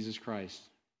Lord Jesus Christ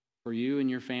for you and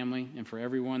your family and for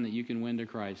everyone that you can win to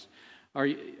Christ. Are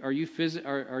you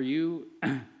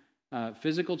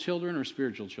physical children or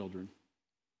spiritual children?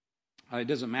 It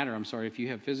doesn't matter, if you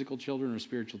have physical children or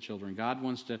spiritual children. God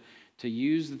wants to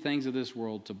use the things of this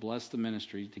world to bless the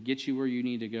ministry, to get you where you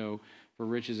need to go for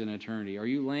riches in eternity. Are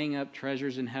you laying up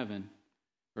treasures in heaven,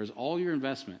 or is all your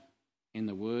investment in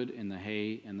the wood and the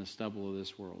hay and the stubble of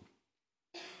this world?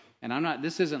 And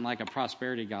this isn't like a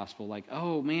prosperity gospel, like,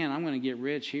 oh man, I'm going to get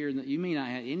rich here. You may not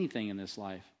have anything in this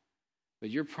life, but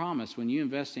you're promised when you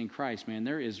invest in Christ, man,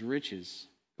 there is riches,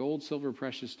 gold, silver,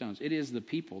 precious stones. It is the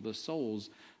people, the souls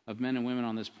of men and women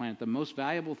on this planet. The most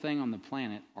valuable thing on the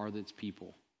planet are its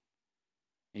people.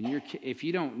 And if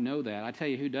you don't know that, I tell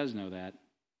you who does know that.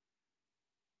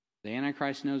 The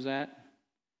Antichrist knows that.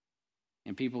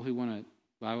 And people who want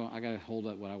to, I got to hold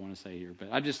up what I want to say here, but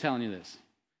I'm just telling you this.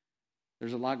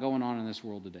 There's a lot going on in this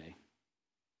world today.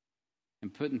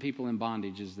 And putting people in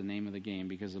bondage is the name of the game,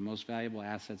 because the most valuable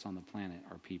assets on the planet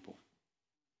are people.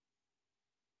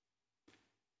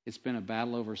 It's been a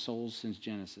battle over souls since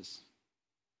Genesis.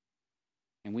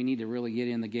 And we need to really get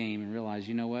in the game and realize,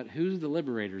 you know what? Who the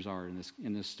liberators are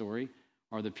in this story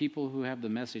are the people who have the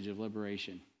message of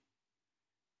liberation.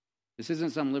 This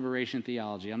isn't some liberation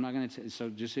theology. I'm not going to. So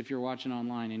just if you're watching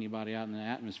online, anybody out in the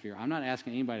atmosphere, I'm not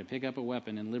asking anybody to pick up a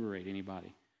weapon and liberate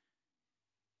anybody.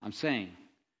 I'm saying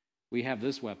we have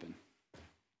this weapon.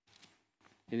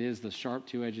 It is the sharp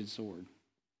two-edged sword.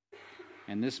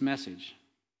 And this message,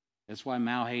 that's why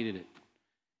Mao hated it.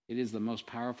 It is the most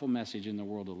powerful message in the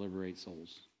world to liberate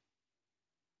souls.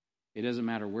 It doesn't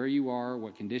matter where you are,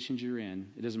 what conditions you're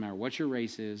in. It doesn't matter what your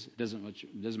race is. It doesn't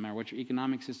matter what your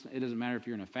economic system. It doesn't matter if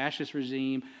you're in a fascist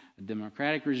regime, a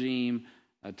democratic regime,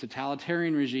 a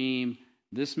totalitarian regime.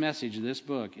 This message, this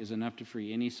book, is enough to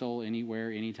free any soul,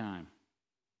 anywhere, anytime.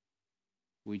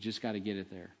 We just got to get it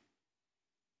there.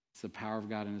 It's the power of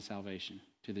God into salvation,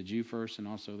 to the Jew first and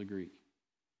also the Greek.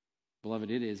 Beloved,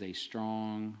 it is a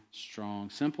strong,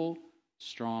 simple,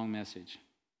 strong message.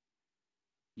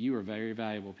 You are very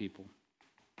valuable people.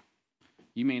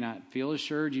 You may not feel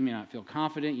assured, you may not feel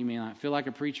confident, you may not feel like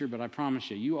a preacher, but I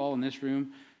promise you, you all in this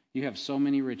room, you have so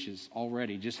many riches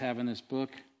already. Just having this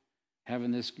book,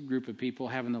 having this group of people,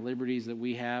 having the liberties that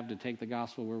we have to take the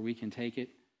gospel where we can take it.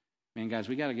 Man, guys,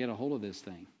 we got to get a hold of this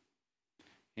thing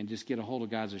and just get a hold of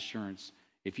God's assurance.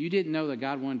 If you didn't know that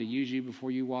God wanted to use you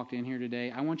before you walked in here today,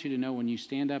 I want you to know when you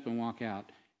stand up and walk out,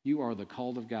 you are the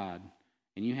called of God,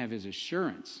 and you have His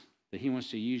assurance that He wants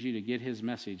to use you to get His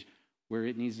message where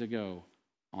it needs to go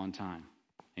on time.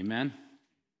 Amen?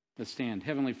 Let's stand.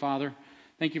 Heavenly Father,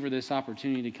 thank you for this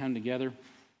opportunity to come together.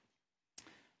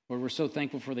 Lord, we're so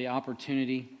thankful for the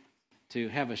opportunity to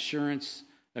have assurance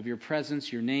of your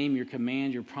presence, your name, your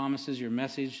command, your promises, your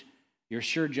message, your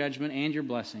sure judgment, and your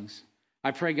blessings.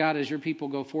 I pray, God, as your people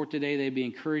go forth today, they be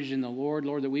encouraged in the Lord.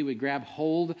 Lord, that we would grab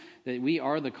hold that we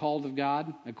are the called of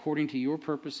God according to your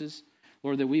purposes.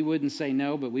 Lord, that we wouldn't say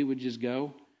no, but we would just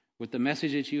go with the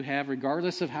message that you have,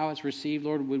 regardless of how it's received.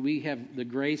 Lord, would we have the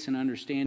grace and understanding